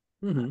 Louis.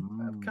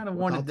 I've kind of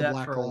wanted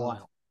that for a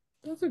while.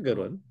 That's a good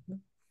one.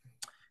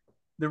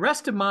 The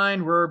rest of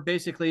mine were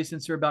basically,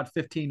 since there are about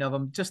 15 of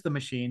them, just the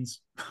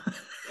machines.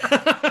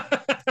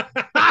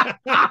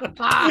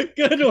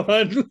 Good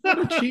one.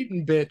 What a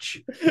cheating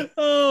bitch.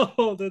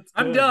 Oh, that's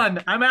good. I'm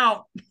done. I'm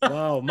out.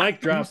 Wow,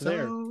 mic drop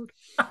there.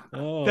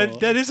 Oh.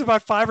 That is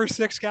about 5 or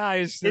 6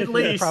 guys At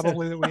least.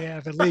 probably that we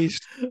have, at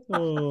least.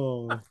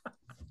 Oh.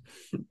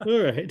 All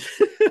right.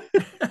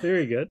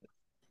 Very good.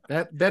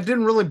 That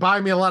didn't really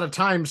buy me a lot of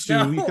time, Stu.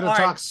 No, you could have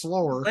talked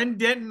slower. And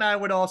Denton, I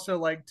would also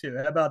like to.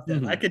 How about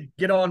that? I could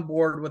get on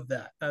board with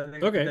that. I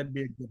think that'd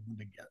be a good one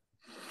to get.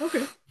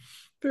 Okay.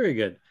 Very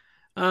good.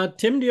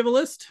 Tim, do you have a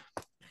list?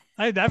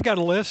 I've got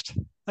a list.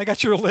 I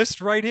got your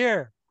list right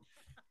here.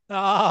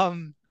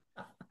 So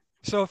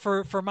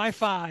for my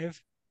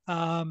 5,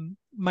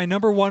 my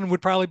number 1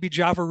 would probably be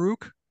Java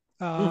Rook,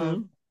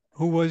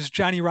 who was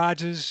Johnny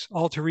Rodz'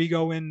 alter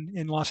ego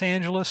in Los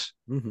Angeles.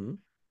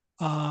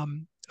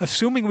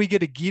 Assuming we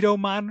get a Guido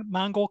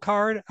Mongol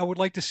card, I would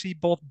like to see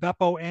both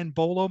Beppo and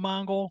Bolo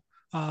Mongol,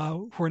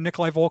 who are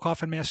Nikolai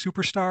Volkov and Mass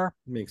Superstar.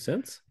 Makes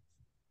sense.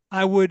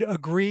 I would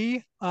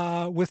agree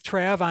with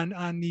Trav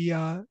on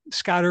the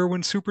Scott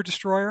Irwin Super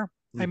Destroyer.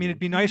 I mean, it'd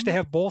be nice to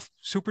have both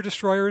Super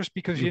Destroyers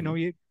because,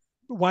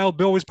 Wild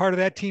Bill was part of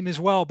that team as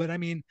well. But I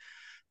mean,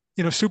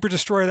 Super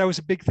Destroyer, that was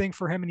a big thing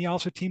for him. And he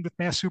also teamed with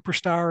Mass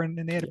Superstar, and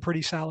they had a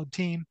pretty solid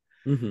team.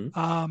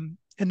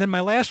 And then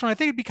my last one, I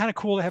think it'd be kind of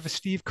cool to have a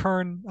Steve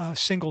Kern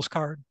singles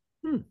card.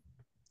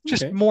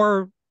 Just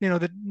more,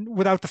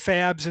 without the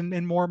fabs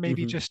and more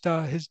maybe just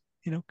his,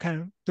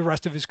 kind of the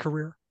rest of his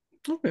career.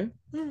 Okay.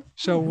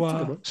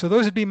 So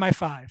those would be my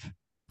 5.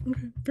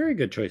 Okay. Very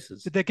good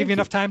choices. Did that give you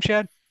enough time,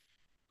 Chad?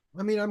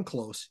 I mean, I'm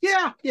close.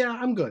 Yeah,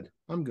 I'm good.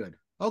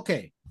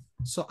 Okay.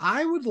 So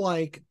I would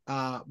like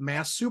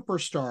Mass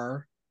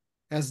Superstar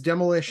as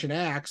Demolition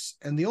Axe,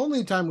 and the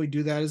only time we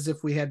do that is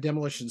if we had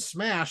Demolition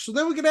Smash, so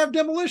then we could have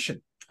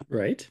Demolition.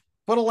 Right.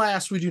 But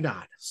alas, we do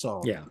not.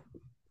 So yeah.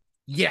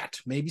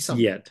 Yet, maybe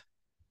someday. Yet.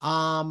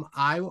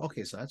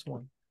 Okay, so that's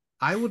one.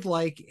 I would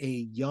like a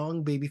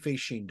young babyface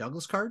Shane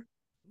Douglas card.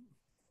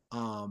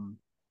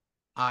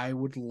 I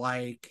would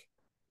like.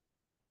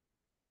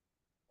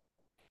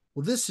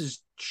 Well, this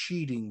is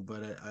cheating,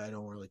 but I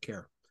don't really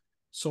care.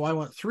 So I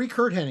want 3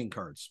 Kurt Hennig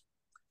cards.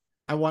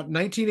 I want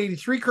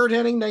 1983 Kurt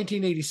Hennig,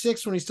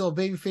 1986 when he's still a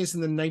babyface,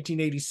 and then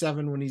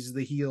 1987 when he's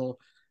the heel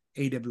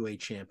AWA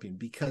champion.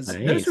 Because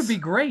Those would be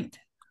great.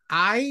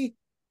 I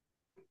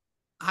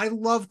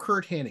love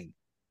Kurt Hennig,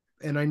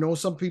 and I know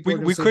some people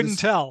we couldn't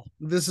tell.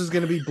 This is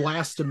going to be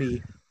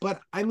blasphemy, but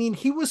I mean,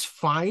 he was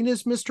fine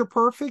as Mr.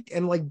 Perfect,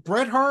 and like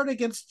Bret Hart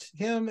against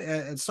him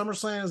at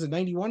SummerSlam as a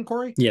 91,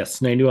 Corey.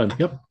 Yes, 91.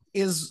 Yep.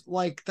 Is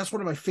like, that's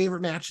one of my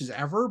favorite matches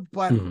ever,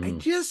 but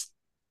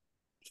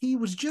he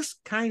was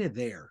just kind of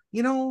there,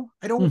 you know.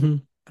 I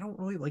don't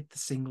really like the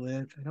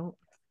singlet.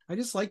 I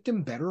just liked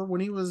him better when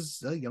he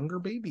was a younger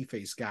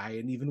babyface guy,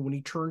 and even when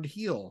he turned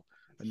heel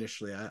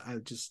initially. I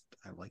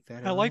like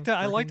that. I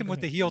liked him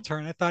with the heel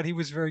turn. I thought he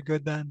was very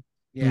good then.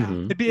 Yeah.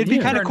 It'd be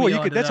kind of cool.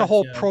 That's a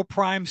whole Pro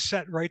Prime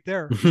set right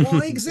there.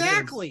 Well,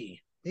 exactly.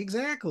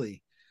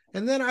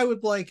 And then I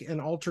would like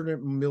an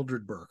alternate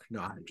Mildred Burke. No,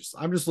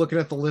 I'm just looking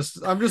at the list.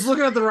 I'm just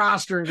looking at the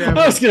roster and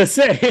I was gonna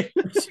say.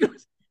 What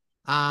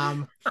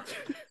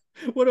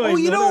do I? Oh,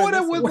 you know what I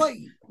would like?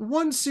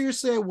 One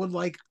seriously, I would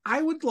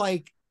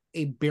like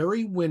a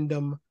Barry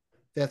Windham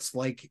that's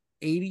like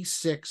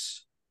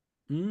 86,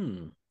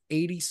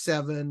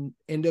 87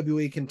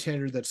 NWA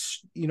contender.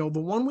 That's, you know, the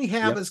one we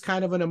have is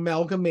kind of an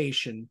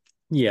amalgamation.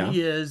 Yeah,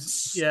 he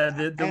is. Yeah,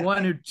 the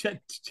one who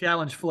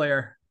challenged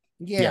Flair.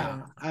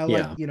 Yeah, I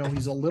like, you know,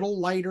 he's a little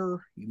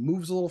lighter, he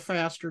moves a little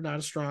faster, not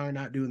as strong,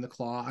 not doing the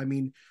claw. I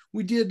mean,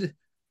 we did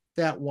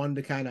that one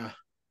to kind of,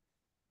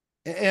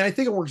 and I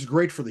think it works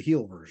great for the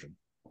heel version.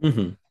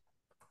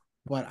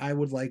 But I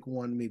would like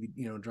one, maybe,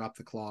 you know, drop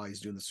the claw,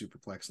 he's doing the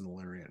superplex and the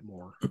lariat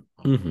more.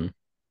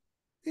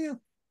 Yeah.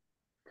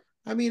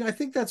 I mean, I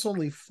think that's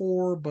only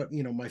 4, but,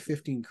 you know, my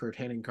 15 Kurt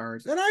Hennig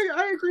cards. And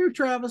I agree with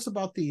Travis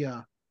about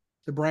the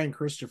Brian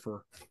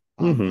Christopher.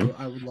 I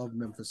would love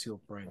Memphis heel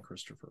Brian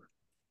Christopher.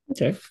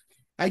 Okay.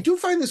 I do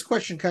find this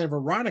question kind of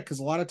ironic because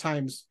a lot of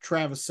times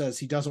Travis says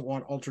he doesn't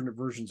want alternate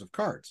versions of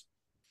cards.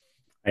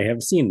 I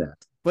have seen that.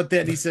 But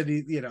then he said,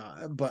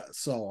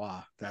 that's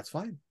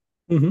fine.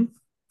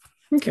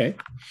 Okay.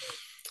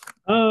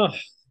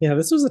 Yeah,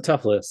 this was a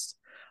tough list.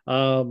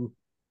 I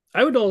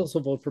would also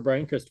vote for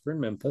Brian Christopher in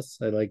Memphis.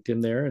 I liked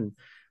him there. And,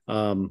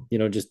 you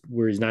know, just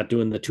where he's not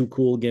doing the too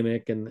cool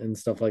gimmick and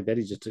stuff like that.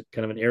 He's just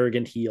kind of an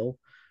arrogant heel.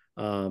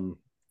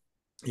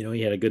 You know,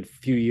 he had a good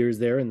few years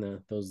there in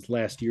those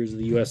last years of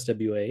the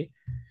USWA.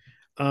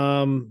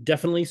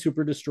 Definitely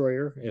Super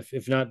Destroyer.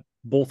 If not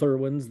both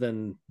Irwins,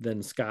 then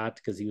Scott,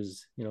 because he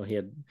was, you know, he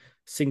had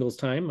singles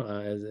time,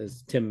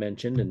 as Tim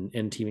mentioned,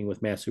 and teaming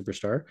with Mass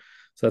Superstar.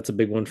 So that's a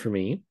big one for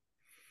me.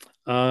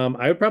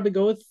 I would probably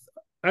go with,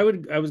 I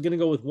was going to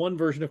go with one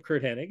version of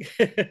Kurt Hennig,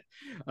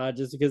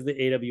 just because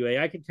the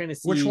AWA, I could kind of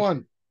see. Which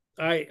one?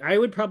 I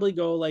would probably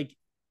go like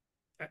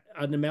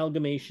an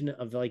amalgamation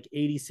of like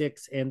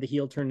 86 and the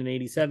heel turn in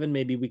 87.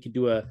 Maybe we could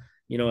do a,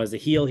 you know, as a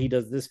heel, he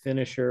does this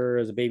finisher,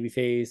 as a baby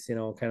face, you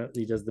know, kind of,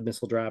 he does the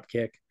missile drop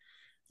kick.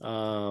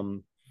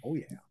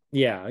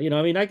 Yeah, you know,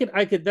 I mean, I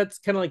could that's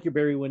kind of like your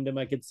Barry Windham.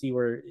 I could see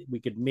where we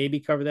could maybe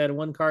cover that in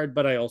one card,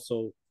 but I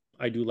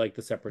do like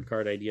the separate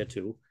card idea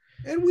too.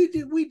 And we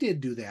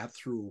did do that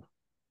through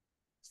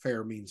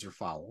Fair Means or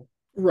Foul.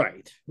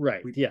 Right.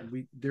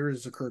 There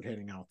is a Kurt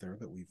Hennig out there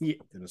that we've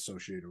been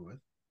associated with.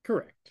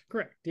 Correct.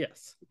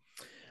 Yes.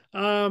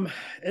 And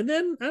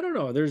then I don't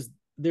know, there's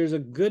a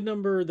good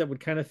number that would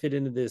kind of fit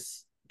into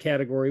this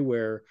category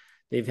where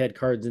they've had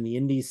cards in the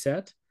indies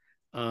set,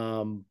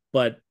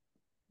 but,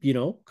 you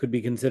know, could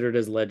be considered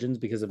as legends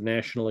because of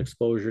national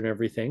exposure and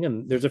everything.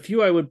 And there's a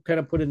few I would kind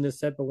of put in this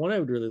set, but one I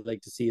would really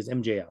like to see is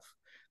MJF,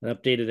 an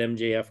updated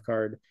MJF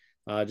card,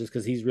 just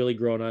because he's really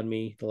grown on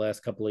me the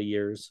last couple of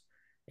years,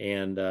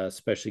 and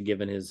especially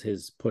given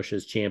his push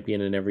as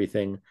champion and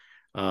everything.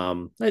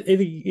 I think,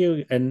 you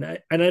know, and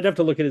I'd have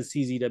to look at his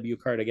CZW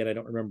card again. I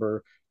don't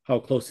remember how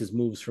close his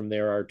moves from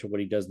there are to what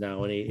he does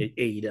now in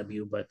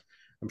AEW, but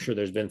I'm sure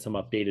there's been some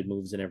updated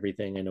moves and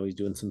everything. I know he's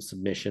doing some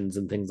submissions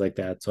and things like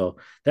that. So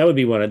that would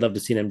be one. I'd love to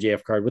see an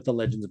MJF card with the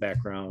Legends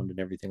background and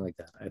everything like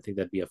that. I think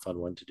that'd be a fun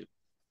one to do.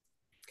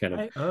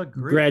 Kind of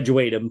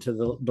graduate him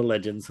to the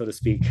Legends, so to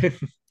speak.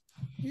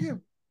 Yeah.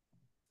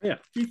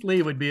 Keith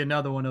Lee would be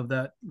another one of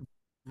that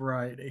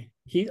variety.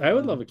 I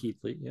would love a Keith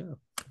Lee. Yeah.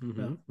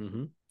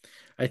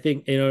 I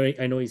think, you know,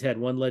 I know he's had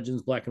one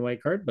Legends black and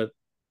white card, but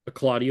a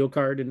Claudio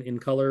card in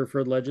color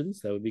for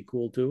Legends, that would be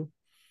cool too.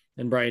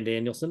 And Bryan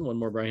Danielson, one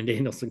more Bryan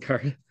Danielson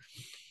card.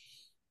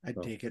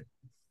 I'd take it.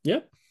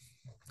 Yep.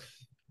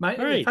 All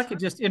right. If I could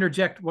just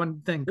interject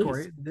one thing, Please,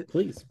 Corey,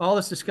 please. all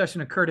this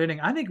discussion of Kurt Hennig,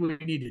 I think we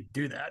need to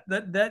do that.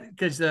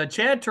 Because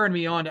Chad turned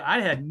me on.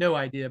 I had no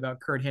idea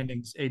about Kurt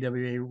Hennig's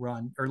AWA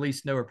run, or at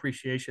least no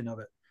appreciation of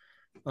it.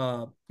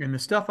 And the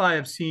stuff I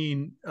have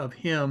seen of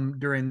him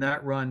during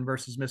that run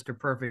versus Mr.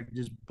 Perfect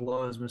just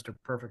blows Mr.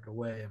 Perfect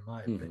away, in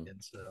my opinion.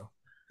 So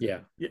yeah.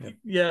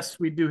 Yes,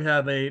 we do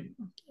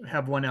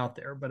have one out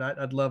there, but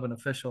I'd love an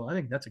official. I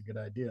think that's a good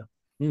idea.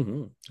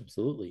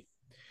 Absolutely.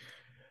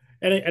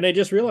 And I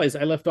just realized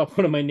I left off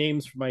one of my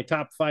names from my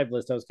top 5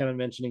 list. I was kind of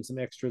mentioning some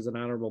extras and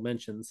honorable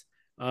mentions.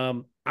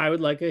 I would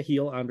like a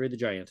heel Andre the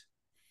Giant.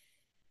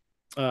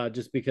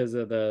 Just because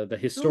of the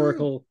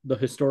historical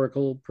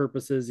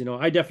purposes.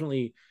 I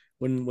definitely,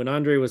 when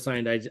Andre was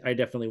signed, I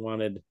definitely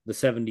wanted the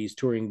 70s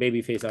touring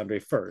babyface Andre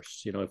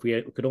first. If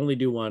we could only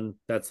do one,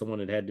 that's the one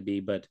it had to be.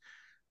 But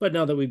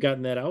now that we've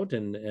gotten that out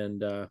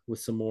and with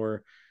some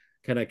more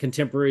kind of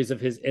contemporaries of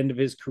his end of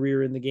his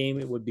career in the game,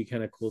 it would be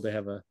kind of cool to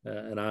have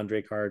an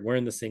Andre card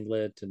wearing the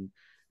singlet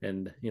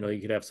and you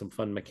could have some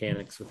fun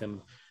mechanics with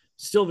him.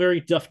 Still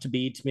very tough to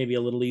beat, maybe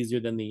a little easier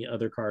than the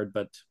other card,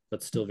 but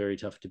still very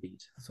tough to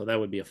beat. So that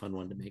would be a fun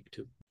one to make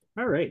too.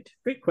 All right.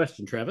 Great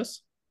question,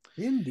 Travis.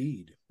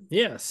 Indeed.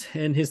 Yes.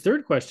 And his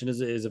third question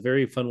is a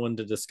very fun one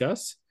to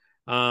discuss.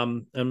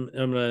 I'm going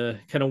to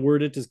kind of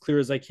word it as clear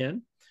as I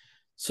can.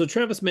 So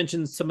Travis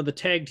mentioned some of the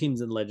tag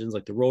teams and legends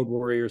like the Road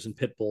Warriors and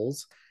Pit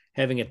Bulls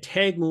having a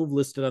tag move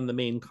listed on the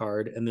main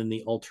card and then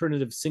the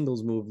alternative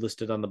singles move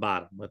listed on the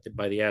bottom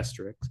by the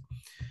asterisk.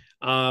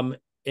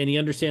 And he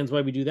understands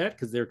why we do that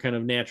because they're kind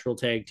of natural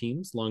tag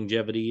teams,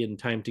 longevity and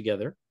time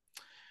together.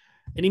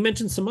 And he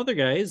mentioned some other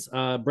guys,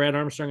 Brad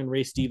Armstrong and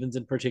Ray Stevens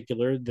in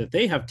particular, that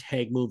they have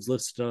tag moves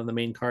listed on the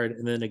main card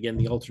and then again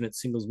the alternate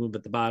singles move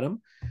at the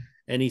bottom.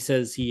 And he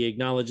says he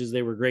acknowledges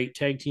they were great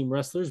tag team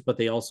wrestlers, but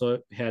they also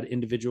had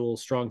individual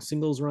strong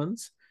singles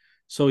runs.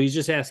 So he's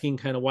just asking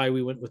kind of why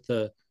we went with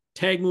the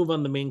tag move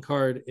on the main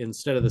card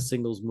instead of the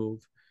singles move.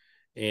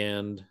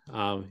 And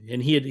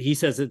he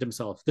says it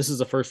himself. This is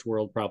a first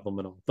world problem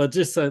and all, but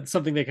just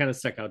something that kind of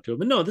stuck out to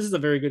him. And no, this is a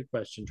very good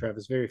question,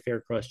 Travis. Very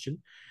fair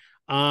question.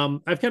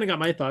 I've kind of got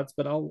my thoughts,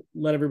 but I'll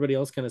let everybody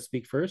else kind of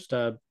speak first.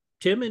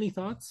 Tim, any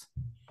thoughts?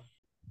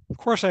 Of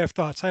course, I have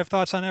thoughts. I have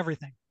thoughts on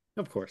everything.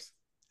 Of course.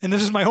 And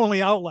this is my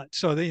only outlet,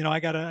 so that I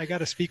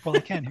gotta speak while I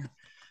can here.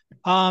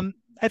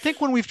 I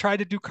think when we've tried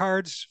to do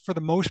cards, for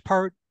the most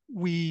part,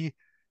 we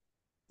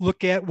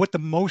look at what the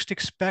most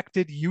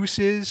expected use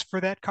is for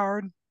that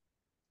card,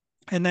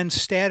 and then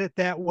stat it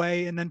that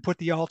way, and then put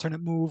the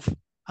alternate move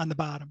on the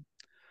bottom.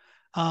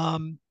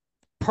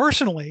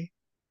 Personally,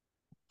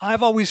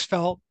 I've always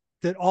felt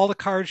that all the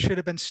cards should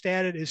have been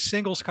statted as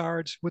singles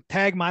cards with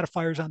tag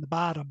modifiers on the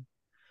bottom,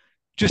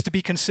 just to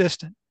be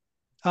consistent.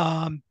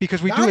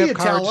 Because we Now do you have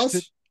tell cards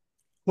us.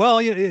 well,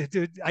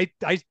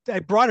 I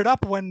brought it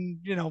up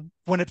when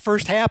it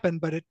first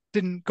happened, but it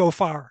didn't go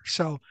far.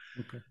 So,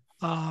 Okay.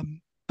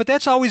 But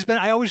that's always been.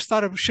 I always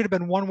thought it should have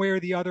been one way or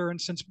the other.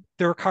 And since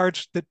there are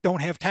cards that don't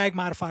have tag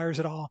modifiers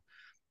at all,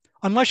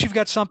 unless you've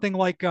got something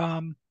like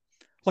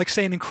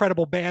say an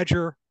Incredible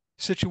Badger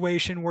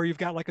situation where you've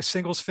got like a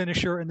singles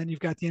finisher and then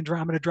you've got the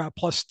Andromeda drop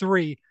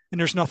 +3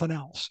 and there's nothing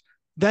else,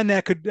 then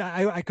I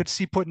could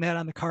see putting that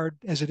on the card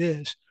as it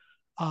is.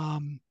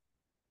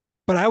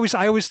 But I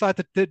always thought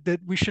that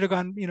we should have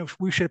gone,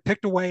 we should have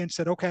picked away and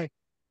said, okay,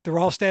 they're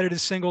all statted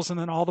as singles and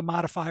then all the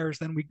modifiers,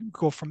 then we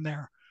go from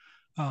there.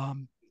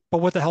 But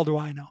what the hell do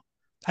I know?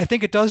 I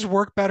think it does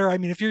work better. I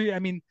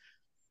mean,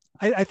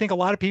 I think a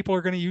lot of people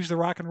are going to use the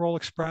Rock and Roll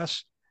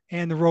Express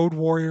and the Road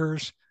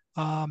Warriors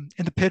and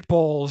the Pit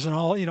Bulls and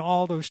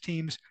all those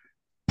teams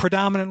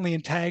predominantly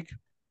in tag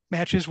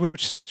matches,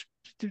 which,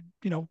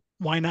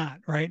 why not,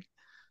 right?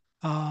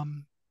 But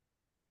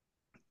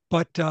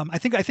I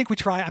think we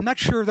try. I'm not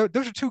sure.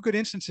 Those are two good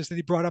instances that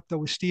he brought up, though,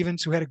 with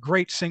Stevens, who had a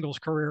great singles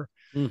career,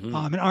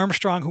 and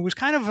Armstrong, who was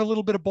kind of a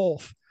little bit of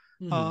both.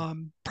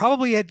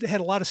 Probably had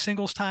a lot of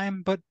singles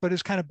time, but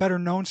is kind of better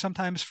known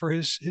sometimes for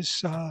his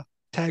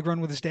tag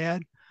run with his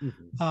dad.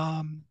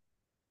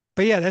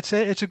 But yeah, that's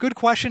it. It's a good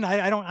question.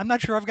 I'm not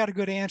sure I've got a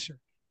good answer.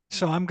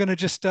 So I'm going to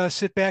just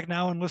sit back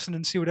now and listen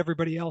and see what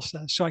everybody else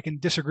says, so I can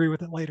disagree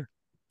with it later.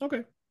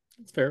 Okay,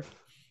 that's fair.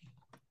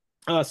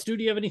 Stu,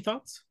 do you have any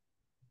thoughts?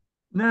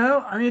 No,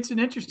 I mean, it's an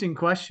interesting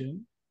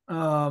question.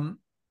 I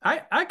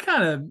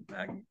kind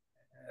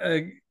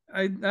of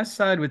I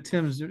side with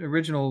Tim's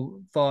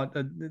original thought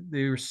that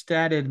they were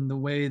statted in the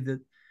way that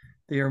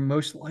they are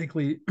most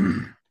likely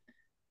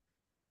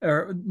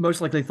or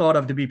most likely thought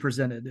of to be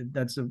presented.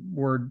 That's a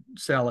word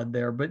salad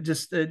there, but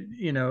just a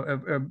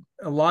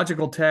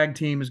logical tag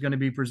team is going to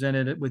be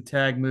presented with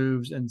tag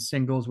moves, and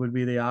singles would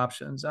be the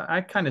options.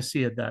 I kind of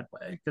see it that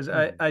way because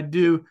I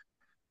do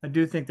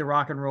think the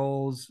Rock and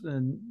Rolls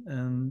and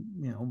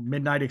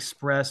Midnight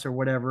Express or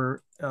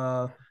whatever,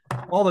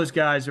 all those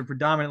guys are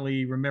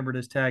predominantly remembered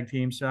as tag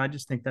teams. So I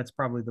just think that's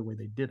probably the way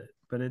they did it,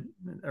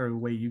 or the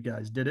way you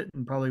guys did it,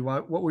 and probably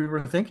what we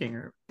were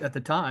thinking at the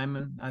time.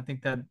 And I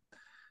think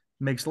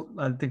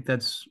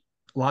that's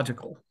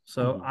logical.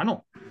 So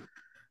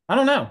I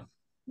don't know.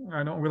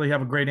 I don't really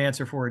have a great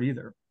answer for it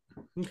either.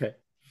 Okay.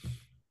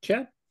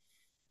 Chad?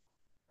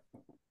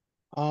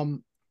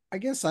 I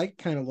guess I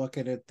kind of look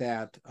at it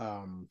that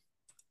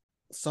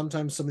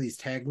sometimes some of these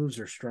tag moves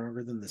are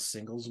stronger than the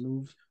singles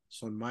move.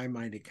 So in my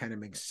mind, it kind of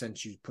makes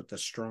sense you put the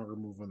stronger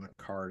move on the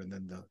card and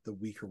then the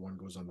weaker one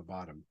goes on the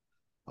bottom.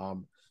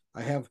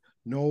 I have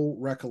no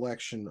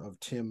recollection of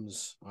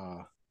Tim's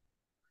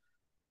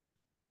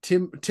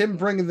Tim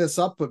bringing this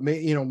up, but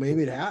maybe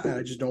it happened.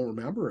 I just don't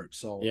remember it.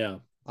 So Yeah.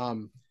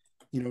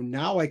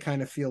 Now I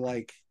kind of feel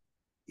like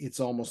it's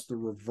almost the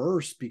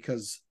reverse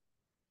because,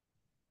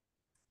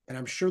 and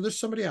I'm sure there's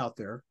somebody out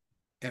there,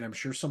 and I'm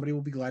sure somebody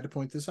will be glad to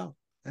point this out,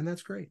 and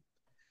that's great.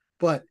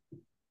 But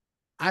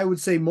I would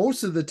say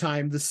most of the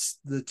time,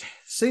 the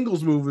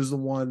singles move is the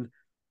one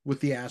with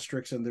the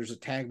asterisks, and there's a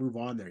tag move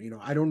on there.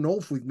 I don't know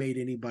if we've made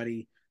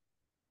anybody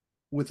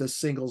with a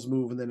singles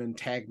move and then in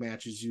tag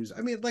matches use.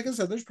 I mean, like I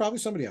said, there's probably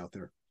somebody out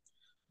there,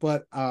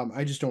 but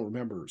I just don't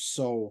remember.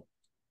 So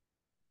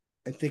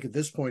I think at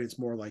this point, it's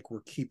more like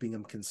we're keeping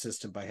them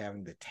consistent by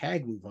having the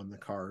tag move on the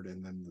card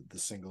and then the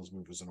singles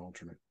move as an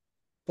alternate.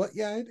 But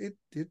yeah,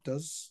 it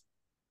does,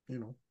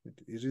 it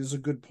is a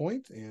good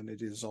point, and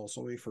it is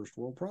also a first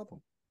world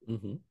problem.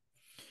 Mm-hmm.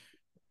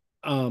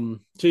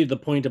 To the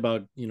point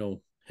about,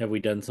 have we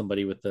done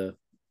somebody with the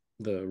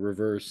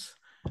reverse?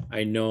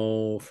 I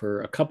know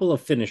for a couple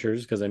of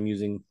finishers, because I'm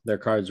using their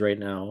cards right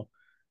now,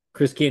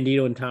 Chris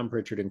Candido and Tom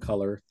Pritchard in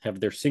color have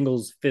their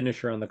singles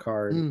finisher on the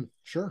card.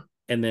 Sure.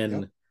 And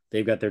then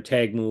they've got their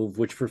tag move,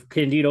 which for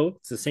Candido,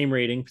 it's the same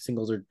rating,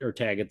 singles or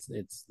tag,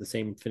 it's the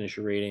same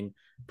finisher rating.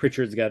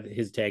 Pritchard's got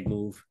his tag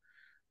move.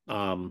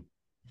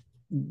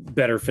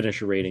 Better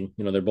finisher rating.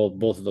 They're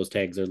both of those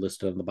tags are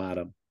listed on the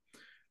bottom.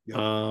 Yep.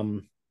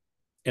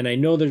 And I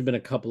know there's been a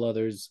couple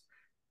others,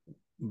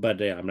 but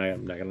yeah, I'm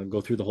not going to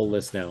go through the whole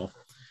list now.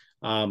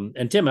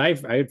 And Tim, I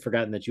had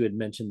forgotten that you had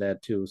mentioned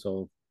that too.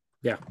 So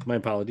yeah, my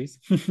apologies.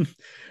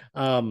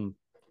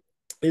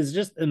 Is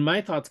just, and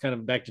my thoughts kind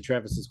of back to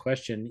Travis's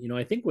question,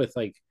 I think with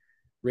like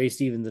Ray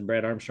Stevens and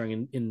Brad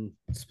Armstrong in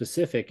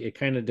specific, it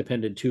kind of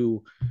depended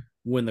too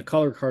when the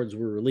color cards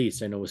were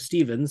released. I know with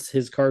Stevens,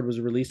 his card was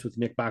released with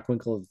Nick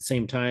Bockwinkel at the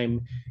same time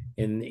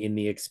in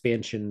the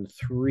expansion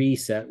 3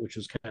 set, which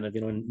was kind of,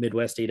 in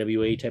Midwest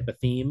AWA type of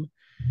theme.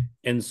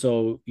 And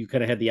so you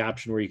kind of had the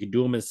option where you could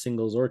do them as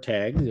singles or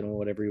tags,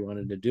 whatever you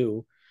wanted to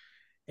do.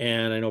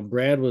 And I know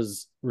Brad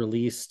was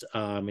released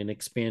in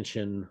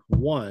expansion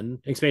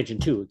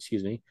 2,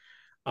 excuse me.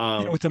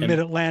 With the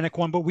Mid-Atlantic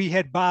one, but we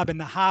had Bob in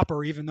the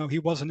hopper, even though he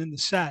wasn't in the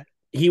set.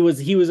 He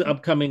was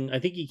upcoming. I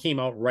think he came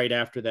out right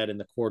after that in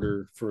the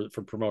quarter for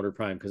Promoter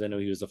Prime, because I know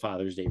he was a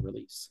Father's Day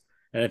release.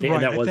 And I think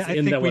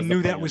we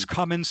knew that was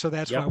coming, so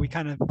that's why we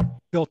kind of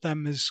built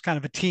them as kind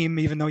of a team,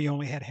 even though you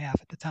only had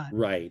half at the time.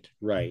 Right.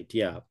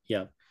 Yeah.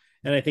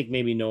 And I think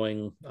maybe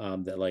knowing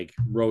that like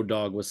Road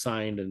Dogg was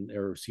signed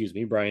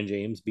Brian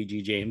James,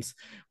 BG James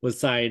was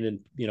signed, and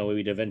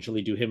we'd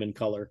eventually do him in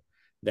color,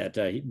 that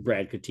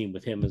Brad could team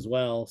with him as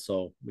well.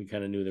 So we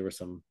kind of knew there were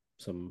some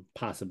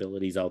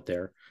possibilities out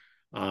there.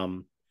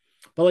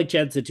 But like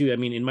Chad said too, I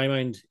mean, in my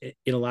mind,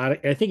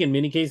 I think in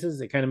many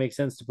cases, it kind of makes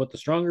sense to put the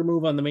stronger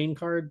move on the main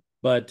card,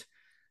 but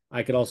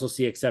I could also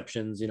see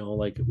exceptions,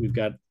 like we've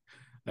got,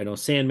 I know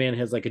Sandman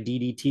has like a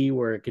DDT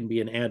where it can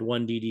be an add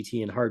 1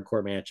 DDT in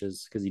hardcore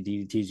matches because he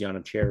DDTs you on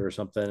a chair or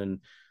something. And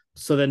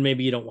so then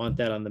maybe you don't want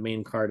that on the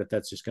main card if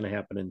that's just going to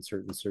happen in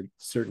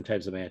certain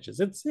types of matches.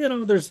 It's,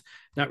 there's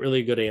not really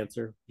a good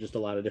answer, just a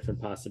lot of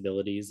different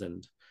possibilities.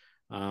 And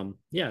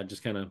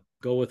just kind of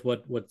go with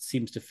what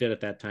seems to fit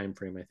at that time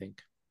frame, I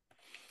think.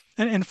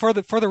 And for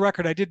the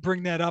record, I did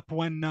bring that up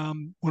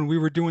when we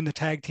were doing the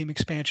tag team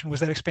expansion. Was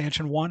that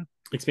expansion 1?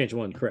 Expansion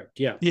 1, correct?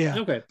 Yeah.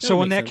 Okay. So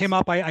when that came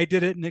up, I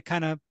did it, and it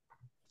kind of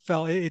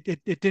fell. It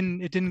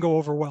didn't go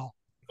over well.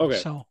 Okay.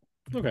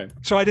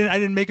 So I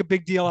didn't make a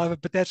big deal of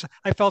it, but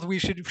I felt we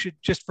should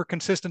just for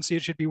consistency,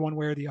 it should be one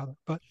way or the other.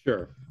 But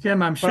sure,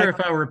 Tim, I'm sure if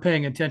I were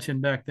paying attention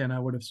back then, I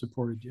would have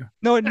supported you.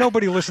 No,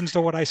 nobody listens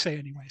to what I say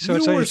anyway. So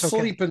you were it's okay.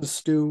 sleeping,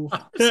 Stu.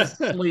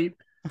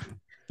 Sleep.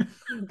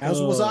 As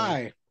was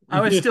I. I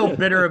was still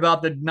bitter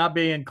about the not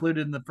being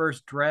included in the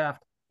first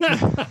draft.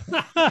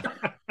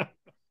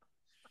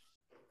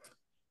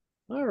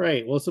 All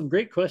right. Well, some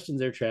great questions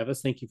there,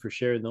 Travis. Thank you for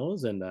sharing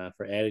those and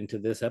for adding to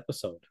this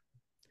episode.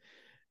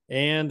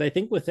 And I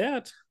think with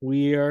that,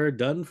 we are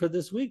done for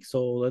this week.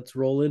 So let's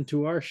roll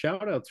into our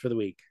shout outs for the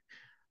week.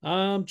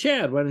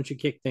 Chad, why don't you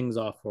kick things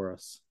off for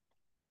us?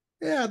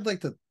 Yeah, I'd like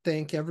to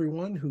thank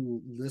everyone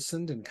who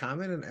listened and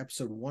commented on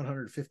episode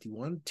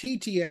 151,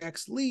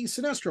 TTX, Lee,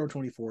 Sinestro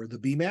 24, the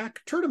BMAC,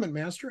 Tournament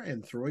Master,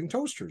 and Throwing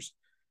Toasters.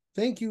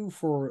 Thank you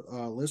for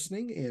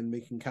listening and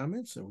making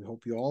comments, and we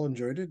hope you all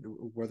enjoyed it,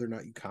 whether or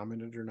not you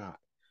commented or not.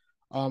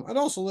 I'd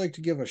also like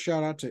to give a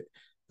shout out to,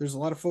 there's a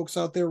lot of folks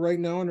out there right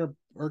now in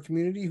our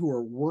community who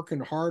are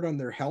working hard on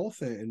their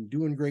health and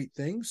doing great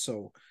things.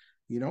 So,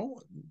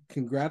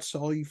 congrats to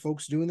all you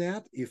folks doing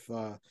that.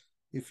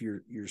 If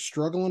you're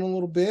struggling a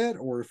little bit,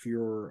 or if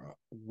you're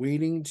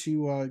waiting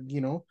to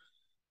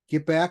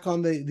get back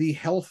on the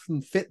health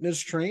and fitness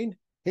train,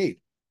 hey,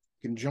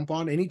 you can jump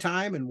on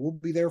anytime and we'll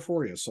be there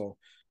for you. So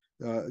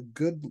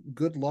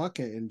good luck,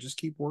 and just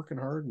keep working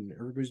hard, and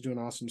everybody's doing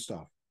awesome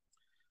stuff.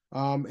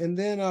 And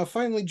then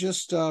finally,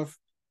 just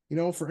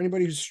for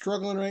anybody who's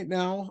struggling right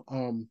now,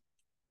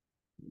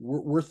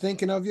 we're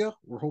thinking of you.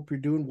 We hope you're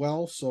doing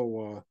well.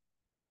 So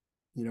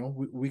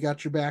we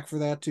got your back for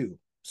that too.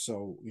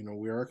 So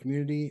we are a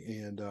community,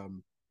 and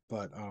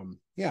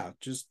yeah,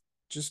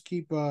 just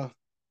keep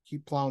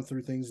plowing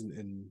through things,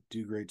 and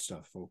do great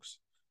stuff, folks.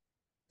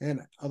 And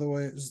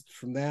otherwise,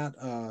 from that,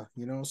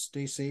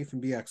 stay safe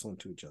and be excellent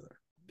to each other.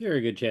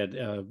 Very good, Chad.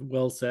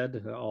 Well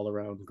said. All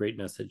around great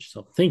message.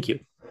 So thank you,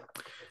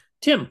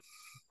 Tim.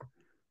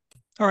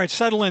 All right,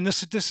 settle in.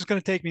 This is going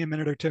to take me a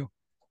minute or two.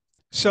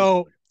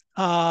 So,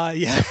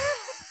 yeah,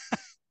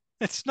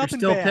 it's You're nothing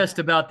still bad. pissed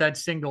about that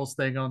singles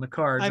thing on the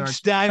cards,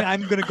 aren't you?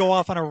 I'm going to go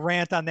off on a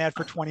rant on that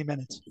for 20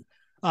 minutes.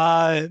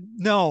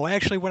 No,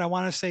 actually, what I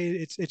want to say,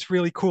 it's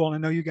really cool, and I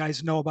know you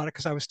guys know about it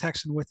because I was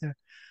texting with you.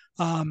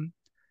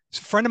 It's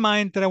a friend of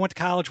mine that I went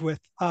to college with,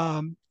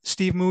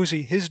 Steve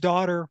Moosey. His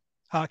daughter,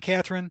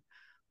 Catherine,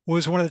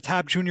 was one of the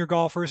top junior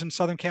golfers in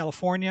Southern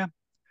California.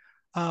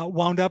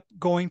 Wound up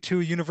going to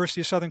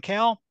University of Southern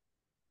Cal.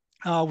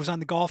 Was on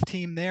the golf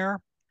team there.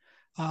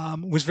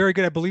 Was very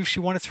good. I believe she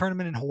won a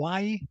tournament in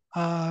Hawaii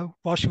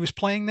while she was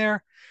playing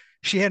there.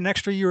 She had an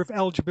extra year of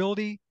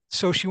eligibility,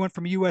 so she went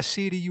from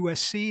USC to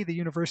USC, the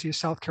University of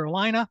South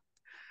Carolina.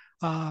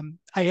 I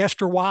asked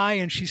her why,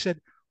 and she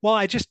said, well,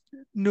 I just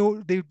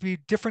knew there'd be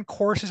different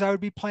courses I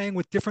would be playing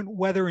with different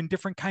weather and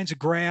different kinds of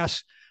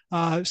grass,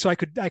 so I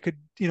could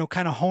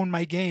kind of hone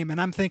my game. And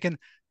I'm thinking,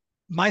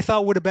 my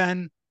thought would have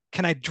been,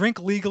 can I drink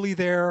legally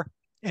there,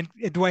 and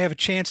do I have a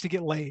chance to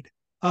get laid?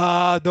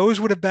 Those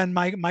would have been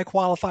my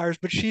qualifiers,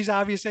 but she's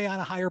obviously on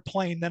a higher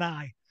plane than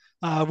I,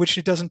 which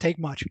it doesn't take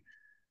much.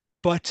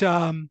 But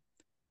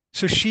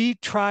so she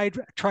tried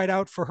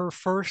out for her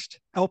first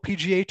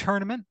LPGA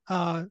tournament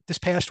this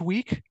past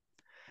week,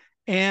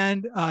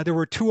 and there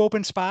were 2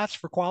 open spots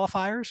for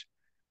qualifiers.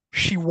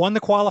 She won the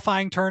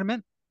qualifying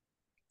tournament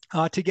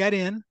to get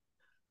in,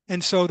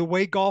 and so the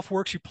way golf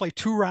works, you play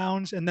 2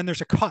 rounds, and then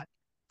there's a cut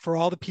for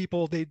all the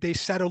people. They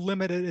set a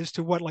limit as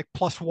to what, like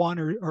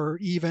 +1 or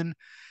even,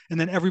 and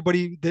then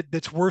everybody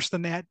that's worse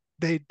than that,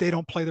 they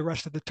don't play the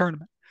rest of the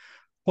tournament.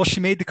 Well, she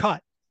made the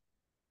cut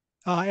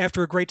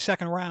after a great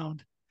second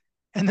round,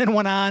 and then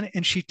went on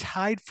and she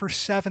tied for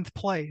 7th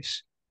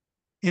place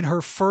in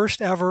her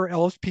first ever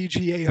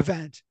LPGA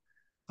event.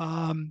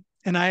 And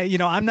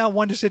I'm not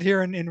one to sit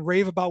here and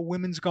rave about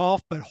women's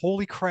golf, but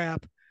holy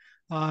crap.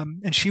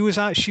 And she was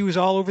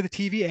all over the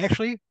TV.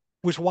 Actually,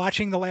 was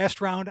watching the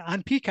last round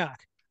on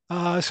Peacock.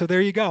 So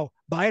there you go.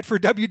 Buy it for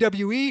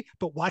WWE,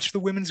 but watch the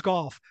women's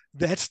golf.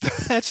 That's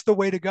the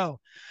way to go.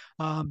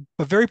 But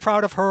very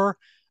proud of her.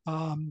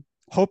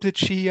 Hope that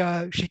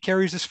she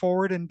carries this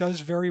forward and does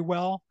very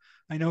well.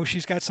 I know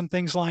she's got some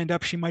things lined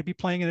up. She might be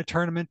playing in a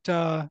tournament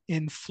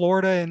in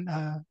Florida in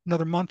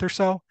another month or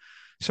so.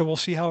 So we'll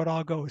see how it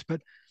all goes.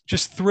 But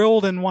just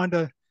thrilled, and wanted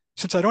to,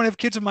 since I don't have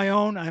kids of my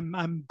own,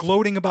 I'm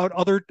gloating about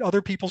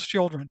other people's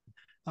children.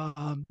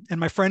 And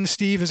my friend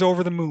Steve is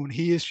over the moon.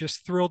 He is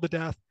just thrilled to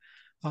death.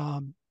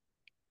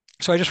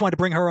 So I just wanted to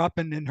bring her up,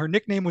 and her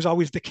nickname was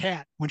always the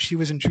Cat when she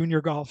was in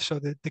junior golf. So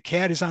the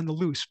cat is on the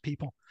loose,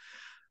 people.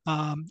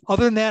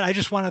 Other than that, I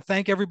just want to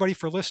thank everybody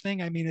for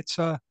listening. I mean, it's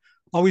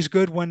always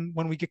good when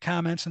we get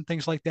comments and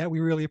things like that. We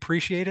really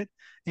appreciate it.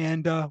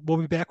 And we'll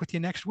be back with you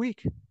next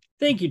week.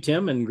 Thank you,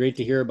 Tim, and great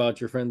to hear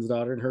about your friend's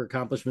daughter and her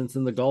accomplishments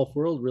in the golf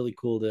world. Really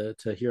cool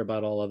to hear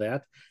about all of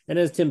that. And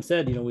as Tim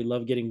said, we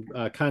love getting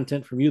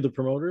content from you, the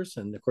promoters.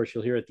 And of course,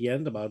 you'll hear at the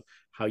end about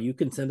how you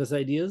can send us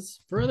ideas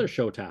for other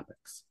show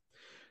topics.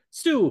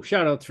 Stu,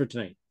 shout outs for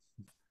tonight.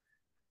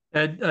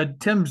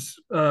 Tim's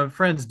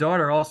friend's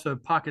daughter also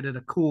pocketed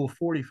a cool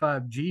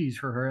 45 G's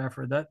for her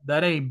effort.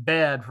 That ain't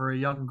bad for a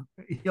young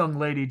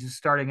lady just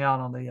starting out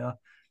on the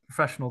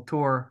professional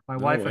tour. My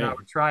wife and I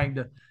were trying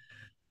to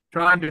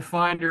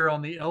find her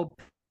on the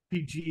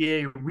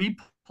LPGA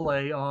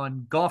replay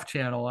on Golf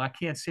Channel. I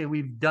can't say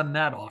we've done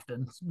that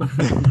often.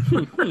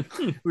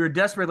 We were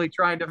desperately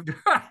trying to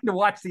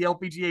watch the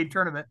LPGA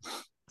tournament.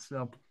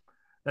 So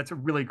that's a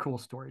really cool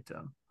story,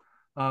 Tim.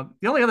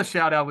 The only other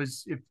shout out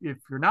was if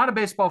you're not a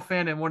baseball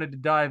fan and wanted to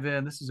dive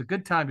in, this is a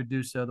good time to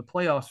do so. The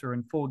playoffs are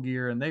in full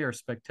gear and they are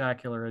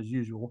spectacular as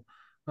usual.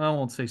 I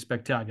won't say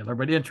spectacular,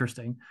 but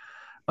interesting.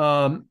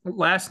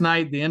 Last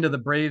night, the end of the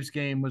Braves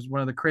game was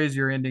one of the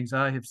crazier endings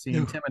I have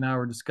seen. Tim and I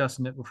were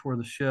discussing it before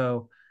the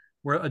show,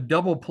 where a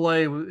double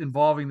play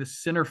involving the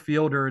center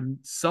fielder and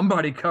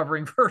somebody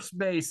covering first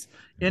base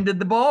ended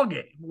the ball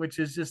game, which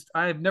is just,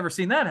 I have never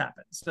seen that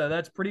happen. So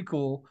that's pretty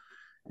cool.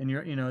 And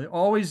you're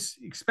always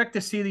expect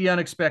to see the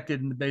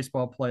unexpected in the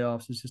baseball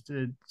playoffs. It's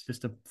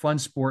just a fun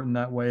sport in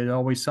that way. There's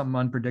always something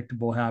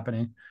unpredictable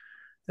happening.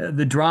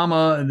 The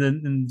drama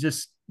and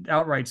just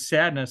outright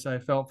sadness I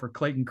felt for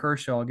Clayton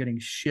Kershaw getting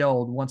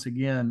shelled once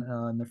again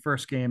in the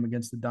first game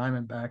against the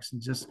Diamondbacks,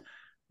 and just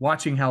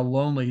watching how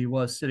lonely he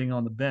was sitting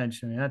on the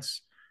bench. I mean,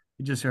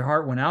 your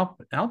heart went out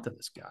to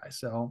this guy.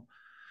 So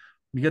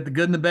You get the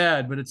good and the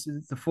bad, but it's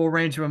the full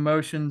range of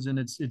emotions, and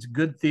it's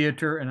good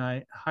theater, and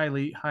I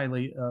highly,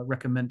 highly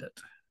recommend it.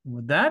 And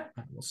with that,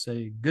 I will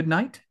say good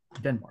night,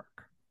 Denmark.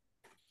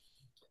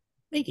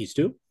 Thank you,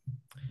 Stu.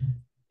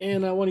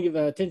 And I want to give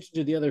attention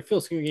to the other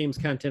Filsinger Games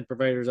content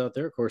providers out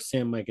there. Of course,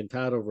 Sam, Mike, and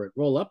Todd over at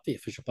Roll Up, the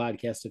official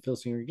podcast of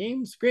Filsinger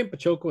Games. Grant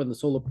Pachoco and the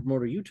Solo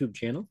Promoter YouTube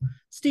channel.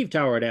 Steve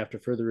Tower at After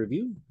Further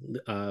Review.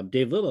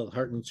 Dave Little at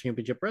Heartland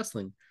Championship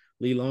Wrestling.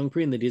 Lee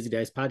Longpree and the Dizzy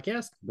Dice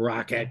Podcast.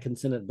 Brock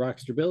Atkinson at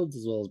Brockster Builds,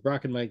 as well as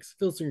Brock and Mike's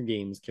Filsinger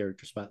Games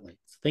Character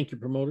Spotlights. Thank you,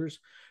 promoters,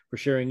 for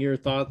sharing your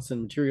thoughts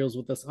and materials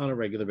with us on a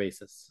regular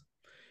basis.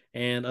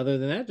 And other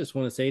than that, just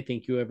want to say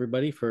thank you,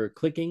 everybody, for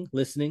clicking,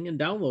 listening, and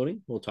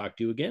downloading. We'll talk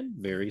to you again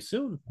very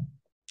soon.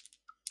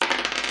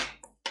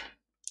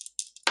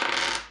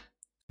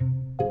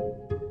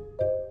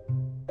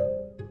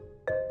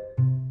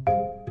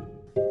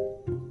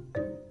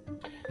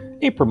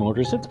 Hey,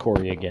 promoters, it's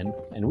Corey again,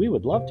 and we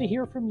would love to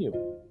hear from you.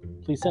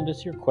 Please send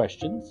us your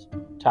questions,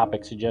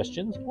 topic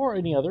suggestions, or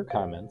any other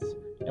comments,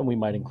 and we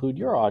might include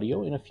your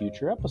audio in a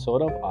future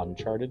episode of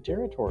Uncharted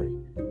Territory.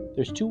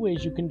 There's 2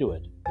 ways you can do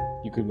it.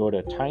 You can go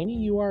to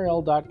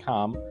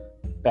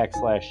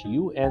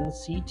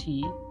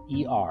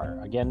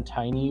tinyurl.com/UNCTER. Again,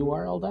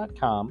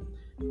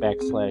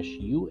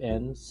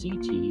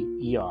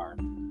 tinyurl.com/UNCTER.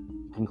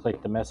 You can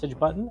click the message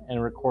button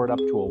and record up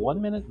to a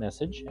 1-minute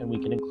message, and we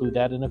can include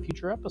that in a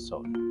future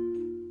episode.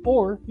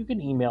 Or you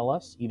can email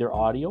us either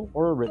audio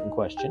or a written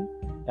question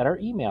at our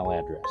email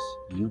address,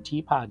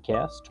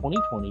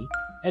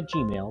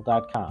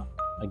 utpodcast2020@gmail.com.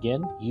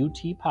 Again,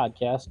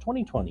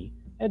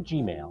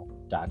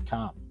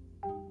 utpodcast2020@gmail.com.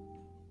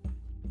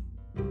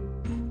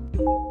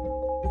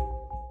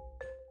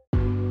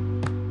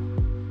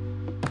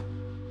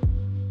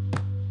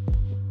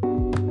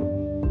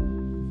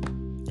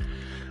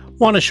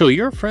 Want to show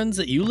your friends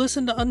that you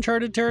listen to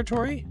Uncharted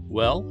Territory?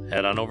 Well,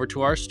 head on over to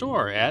our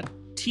store at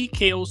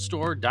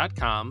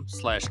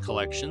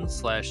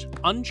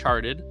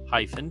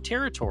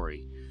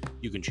tkostore.com/collection/uncharted-territory.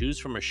 You can choose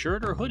from a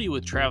shirt or hoodie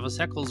with Travis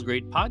Heckle's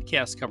great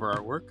podcast cover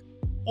artwork,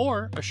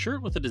 or a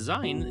shirt with a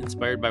design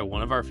inspired by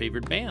one of our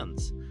favorite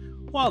bands.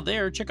 While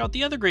there, check out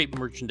the other great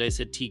merchandise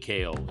at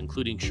TKO,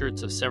 including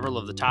shirts of several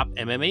of the top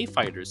MMA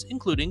fighters,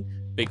 including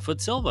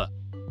Bigfoot Silva,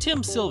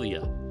 Tim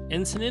Sylvia,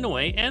 Ensign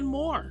Inoue, and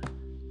more.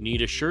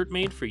 Need a shirt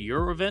made for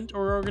your event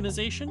or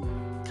organization?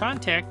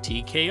 Contact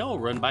TKO,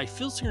 run by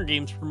Filsinger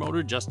Games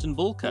promoter Justin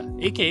Bulka,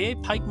 aka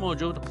Pike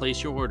Mojo, to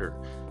place your order.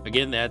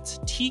 Again, that's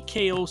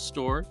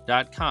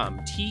tkostore.com,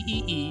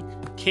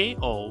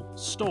 TEEKO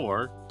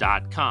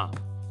store.com.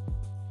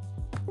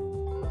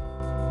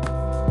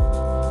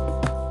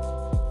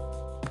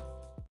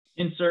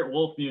 Insert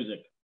wolf music.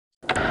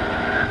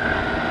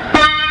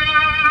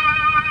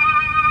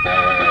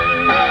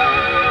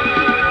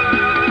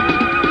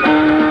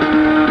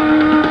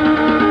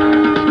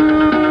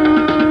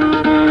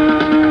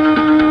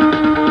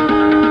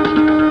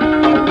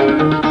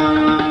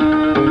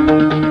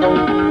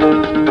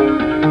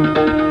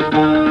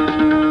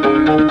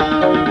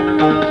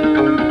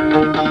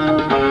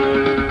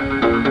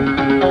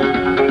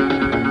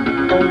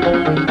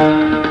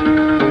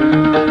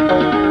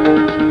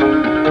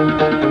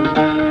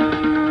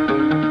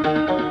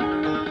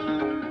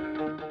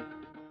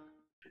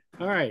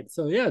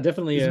 So yeah,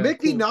 definitely. Is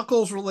Mickey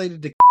Knuckles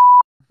related to?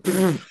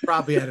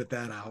 Probably edit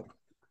that out.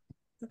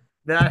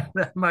 That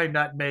might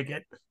not make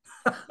it.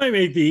 I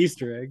made the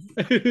Easter egg.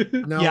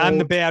 No. Yeah, I'm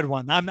the bad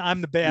one.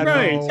 I'm the bad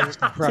one. Tim's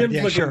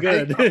yeah, looking sure.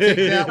 good. Take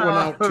that one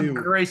out too.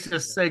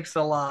 Gracious sakes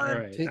alive!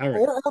 All right. All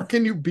right. Or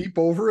can you beep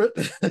over it?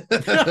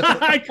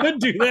 I could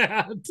do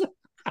that.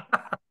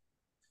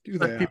 Do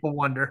that. Let people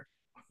wonder.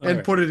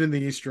 And put it in the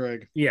Easter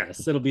egg.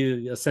 Yes, it'll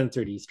be a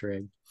censored Easter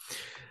egg.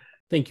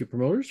 Thank you,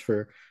 promoters,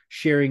 for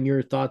sharing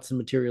your thoughts and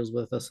materials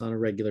with us on a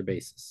regular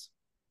basis.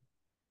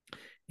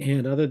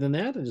 And other than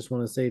that, I just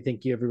want to say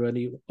thank you,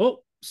 everybody. Oh,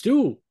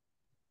 Stu.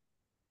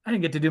 I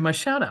didn't get to do my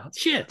shout out.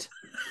 Shit.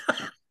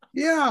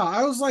 Yeah,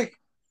 I was like,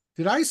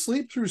 did I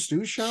sleep through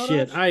Stu's shout out?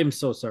 Shit, I am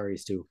so sorry,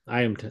 Stu.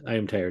 I am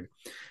tired.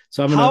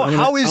 So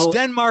how is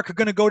Denmark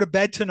going to go to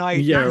bed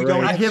tonight? Yeah,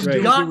 right, I have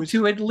got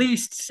to at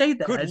least say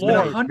that. Good It's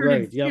Lord. been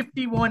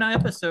 151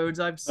 episodes.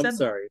 I've said I'm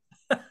sorry.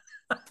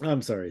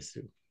 I'm sorry,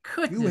 Stu.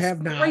 Goodness You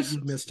have not. gracious.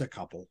 You missed a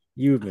couple.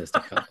 You've missed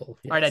a couple.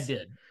 Yes. All right, I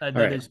did. That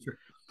right. is true.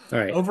 All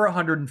right. Over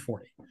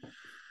 140.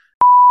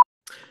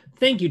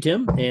 Thank you,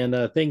 Tim. And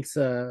thanks.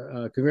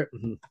 Fuck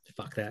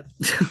that.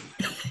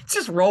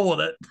 Just roll with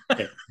it.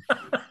 Okay.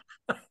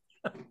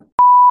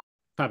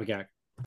 Poppycock.